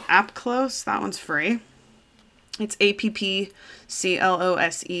one called AppClose. That one's free. It's AppClose,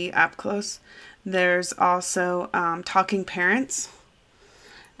 AppClose. There's also Talking Parents.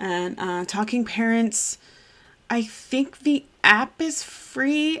 And Talking Parents, I think the app is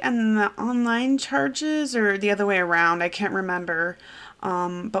free and the online charges, or the other way around. I can't remember.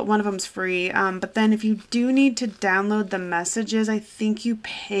 But one of them's free. But then if you do need to download the messages, I think you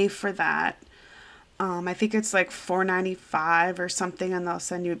pay for that. I think it's like $4.95 or something, and they'll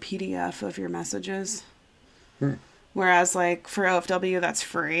send you a PDF of your messages. Whereas, like, for OFW, that's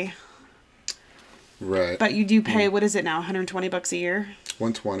free. Right. But you do pay, what is it now, $120 a year?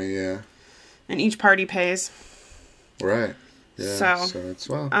 120. Yeah. And each party pays. Right. Yeah. So it's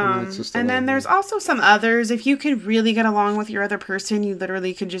it's just. And then there's also some others. If you can really get along with your other person, you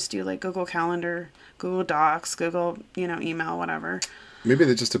literally could just do, like, Google Calendar, Google Docs, Google, email, whatever. Maybe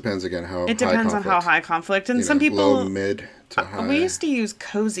that just depends again how. It depends on how high conflict. And some people. Low, mid to high. We used to use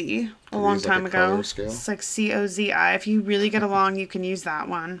Cozy a long time ago. It's like COZI. If you really get along, you can use that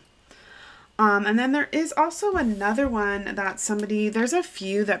one. And then there is also another one that there's a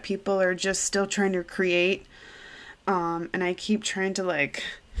few that people are just still trying to create. And I keep trying to like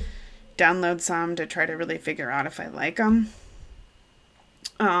download some to try to really figure out if I like them.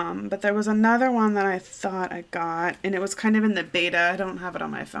 But there was another one that I thought I got, and it was kind of in the beta. I don't have it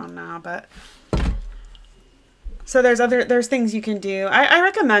on my phone now, but so there's things you can do. I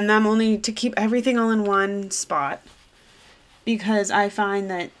recommend them only to keep everything all in one spot, because I find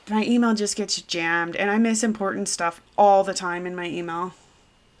that my email just gets jammed and I miss important stuff all the time in my email.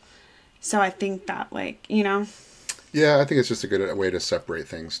 So I think that Yeah, I think it's just a good way to separate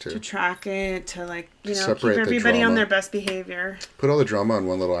things too. to track it, to keep Separate the everybody on drama. their best behavior. Put all the drama on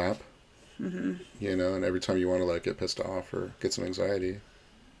one little app. Mm-hmm. And every time you want to get pissed off or get some anxiety,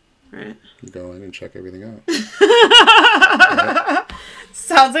 Right. you go in and check everything out.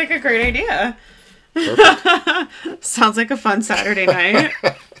 Sounds like a great idea. Perfect. Sounds like a fun Saturday night.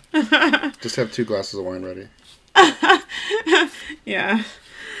 Just have 2 glasses of wine ready. Yeah.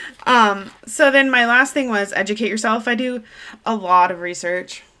 So then my last thing was educate yourself. I do a lot of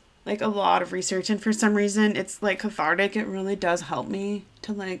research. And for some reason it's cathartic. It really does help me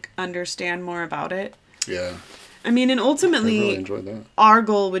to understand more about it. Yeah. I mean, and I ultimately really enjoyed that. our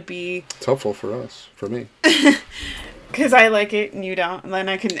goal would be, It's helpful for us, for me. because I like it and you don't, and then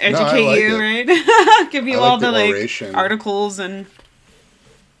I can educate like you, it. right? Give you I all like the the oration. articles and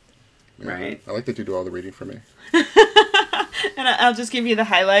Yeah. Right. I like that you do all the reading for me. and I'll just give you the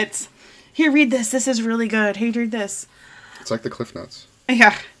highlights. Here, read this. This is really good. Hey, read this. It's like the Cliff Notes.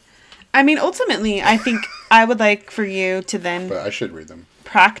 Yeah. I mean, ultimately, I think I would like for you to then But I should read them.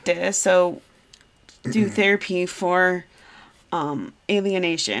 practice. So do therapy for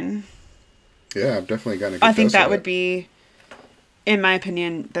alienation. Yeah, I've definitely gotten a good I think dose that of would it. be, in my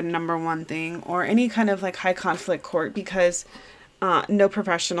opinion, the number one thing, or any kind of high conflict court, because no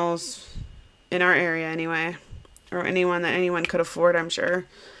professionals in our area anyway, or anyone that anyone could afford, I'm sure,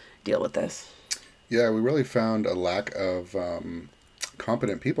 deal with this. Yeah, we really found a lack of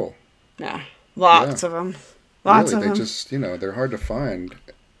competent people. Yeah. Lots of them. Lots really, of them. they just, they're hard to find.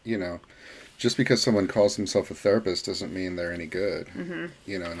 Just because someone calls himself a therapist doesn't mean they're any good.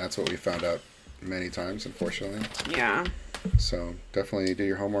 Mm-hmm. And that's what we found out many times, unfortunately. Yeah. So definitely do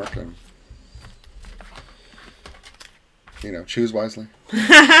your homework and, choose wisely.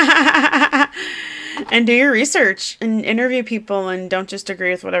 And do your research and interview people, and don't just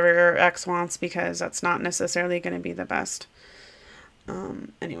agree with whatever your ex wants, because that's not necessarily going to be the best.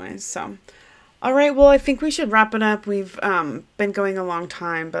 Anyways, so. All right, well, I think we should wrap it up. We've been going a long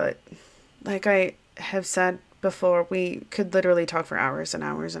time, but like I have said before, we could literally talk for hours and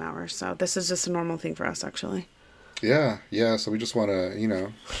hours and hours. So this is just a normal thing for us, actually. Yeah, yeah. So we just want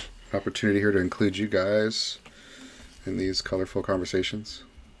to, opportunity here to include you guys in these colorful conversations.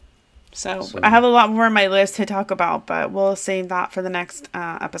 So I So have a lot more on my list to talk about, but we'll save that for the next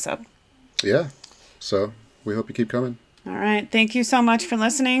episode. yeah. So we hope you keep coming. All right. Thank you so much for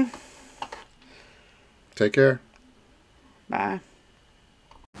listening. Take care. Bye.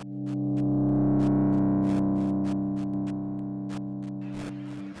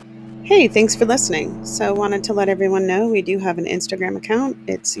 Hey, thanks for listening. So, wanted to let everyone know we do have an Instagram account.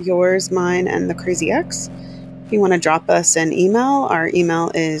 It's yours, mine, and the Crazy X. If you want to drop us an email, our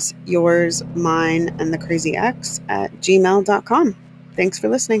email is yours, mine, and the crazy X at gmail.com. Thanks for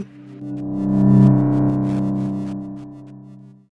listening.